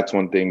think that's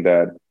one thing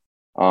that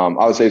I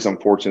would say it's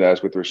unfortunate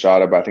as with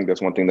Rashada, but I think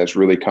that's one thing that's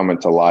really coming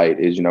to light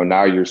is,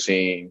 now you're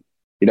seeing,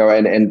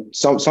 and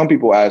some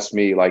people ask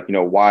me, like,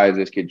 why is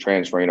this kid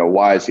transferring?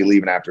 Why is he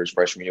leaving after his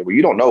freshman year? Well,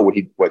 you don't know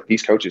what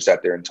these coaches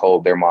sat there and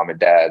told their mom and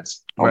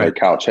dads on their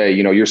couch. Hey,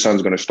 your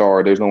son's going to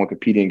start. There's no one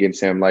competing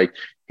against him. Like,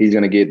 he's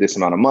going to get this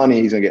amount of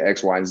money. He's going to get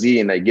X, Y, and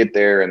Z. And they get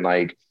there, and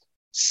like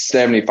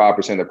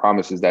 75% of the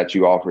promises that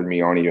you offered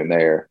me aren't even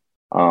there.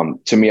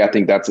 To me, I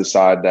think that's a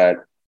side that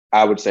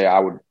I would say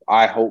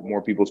I hope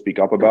more people speak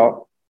up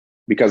about,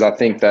 because I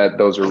think that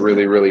those are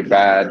really, really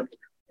bad.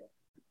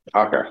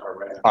 Okay.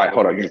 All right.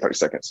 Hold on. Give me 30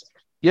 seconds.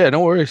 Yeah,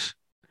 no worries.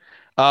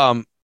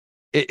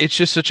 It's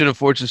just such an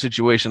unfortunate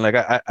situation. Like,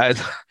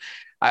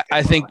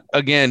 I think,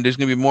 again, there's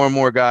going to be more and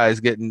more guys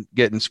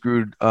getting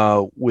screwed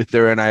with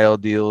their NIL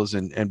deals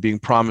and being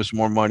promised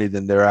more money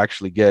than they're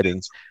actually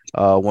getting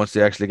once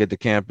they actually get to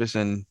campus.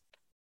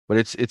 But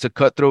it's a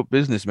cutthroat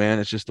business, man.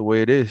 It's just the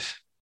way it is.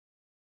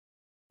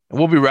 And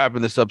we'll be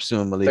wrapping this up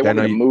soon, Malik. They want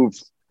me to move.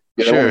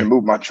 Yeah, they want me to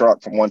move my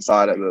truck from one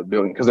side of the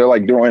building, because they're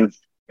like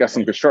got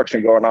some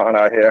construction going on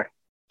out here.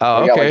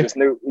 Oh, okay. Like this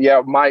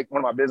Mike, one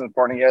of my business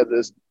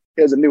partners,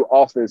 he has a new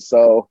office.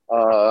 So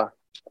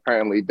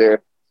apparently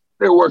they're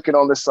working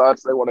on this side,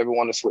 so they want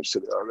everyone to switch to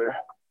the other.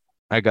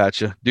 I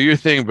gotcha. Do your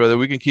thing, brother.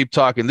 We can keep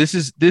talking. This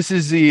is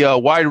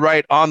the wide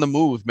right on the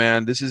move,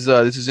 man. This is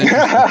interesting.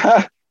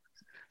 All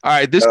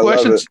right,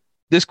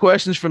 This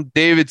question's from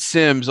David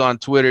Sims on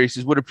Twitter. He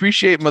says, would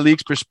appreciate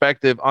Malik's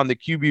perspective on the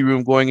QB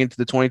room going into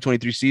the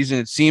 2023 season.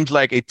 It seems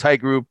like a tight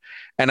group,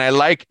 and I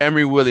like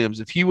Emory Williams.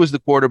 If he was the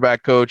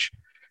quarterback coach,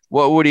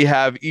 what would he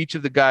have each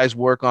of the guys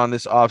work on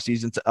this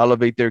offseason to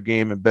elevate their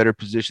game and better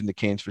position the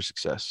Canes for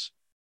success?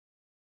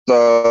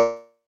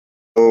 So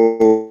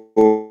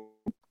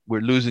we're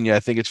losing you. I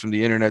think it's from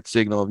the internet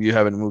signal of you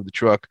having to move the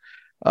truck.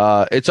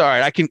 It's all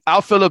right.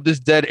 I'll fill up this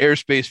dead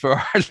airspace for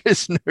our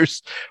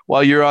listeners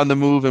while you're on the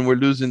move and we're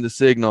losing the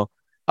signal.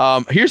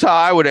 Here's how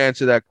I would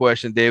answer that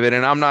question, David,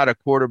 and I'm not a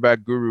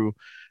quarterback guru.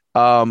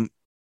 I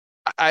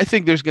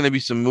think there's going to be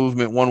some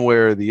movement one way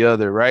or the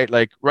other, right?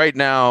 Like right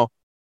now,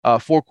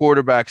 4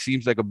 quarterbacks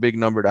seems like a big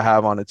number to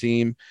have on a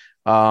team.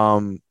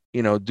 Do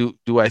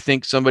I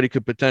think somebody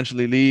could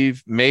potentially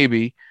leave?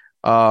 Maybe.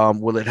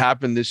 Will it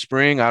happen this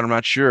spring? I'm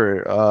not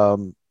sure.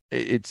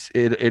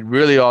 It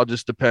really all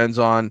just depends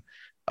on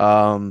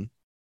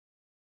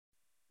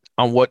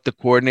what the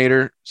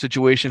coordinator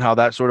situation, how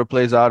that sort of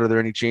plays out. Are there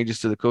any changes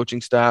to the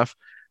coaching staff?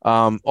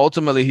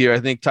 Ultimately here, I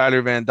think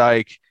Tyler Van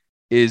Dyke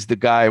is the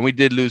guy, and we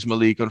did lose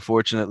Malik,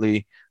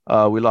 unfortunately.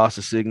 We lost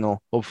the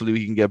signal. Hopefully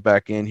we can get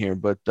back in here,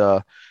 but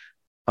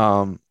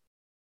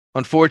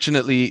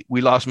unfortunately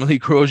we lost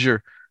Malik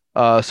Rozier.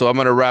 So I'm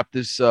going to wrap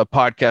this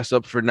podcast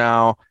up for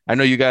now. I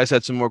know you guys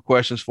had some more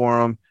questions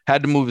for him.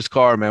 Had to move his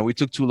car, man. We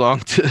took too long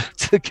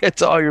to get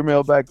to all your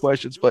mailbag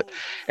questions. But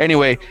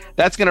anyway,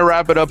 that's going to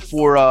wrap it up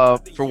for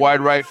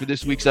Wide Right for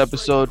this week's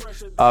episode.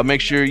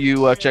 Make sure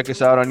you check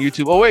us out on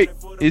YouTube. Oh, wait,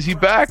 is he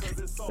back?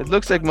 It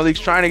looks like Malik's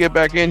trying to get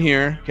back in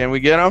here. Can we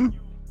get him?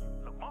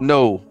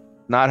 No,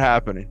 not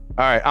happening.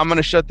 All right, I'm going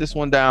to shut this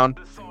one down.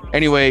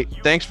 Anyway,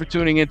 thanks for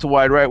tuning in to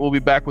Wide Right. We'll be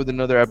back with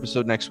another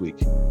episode next week.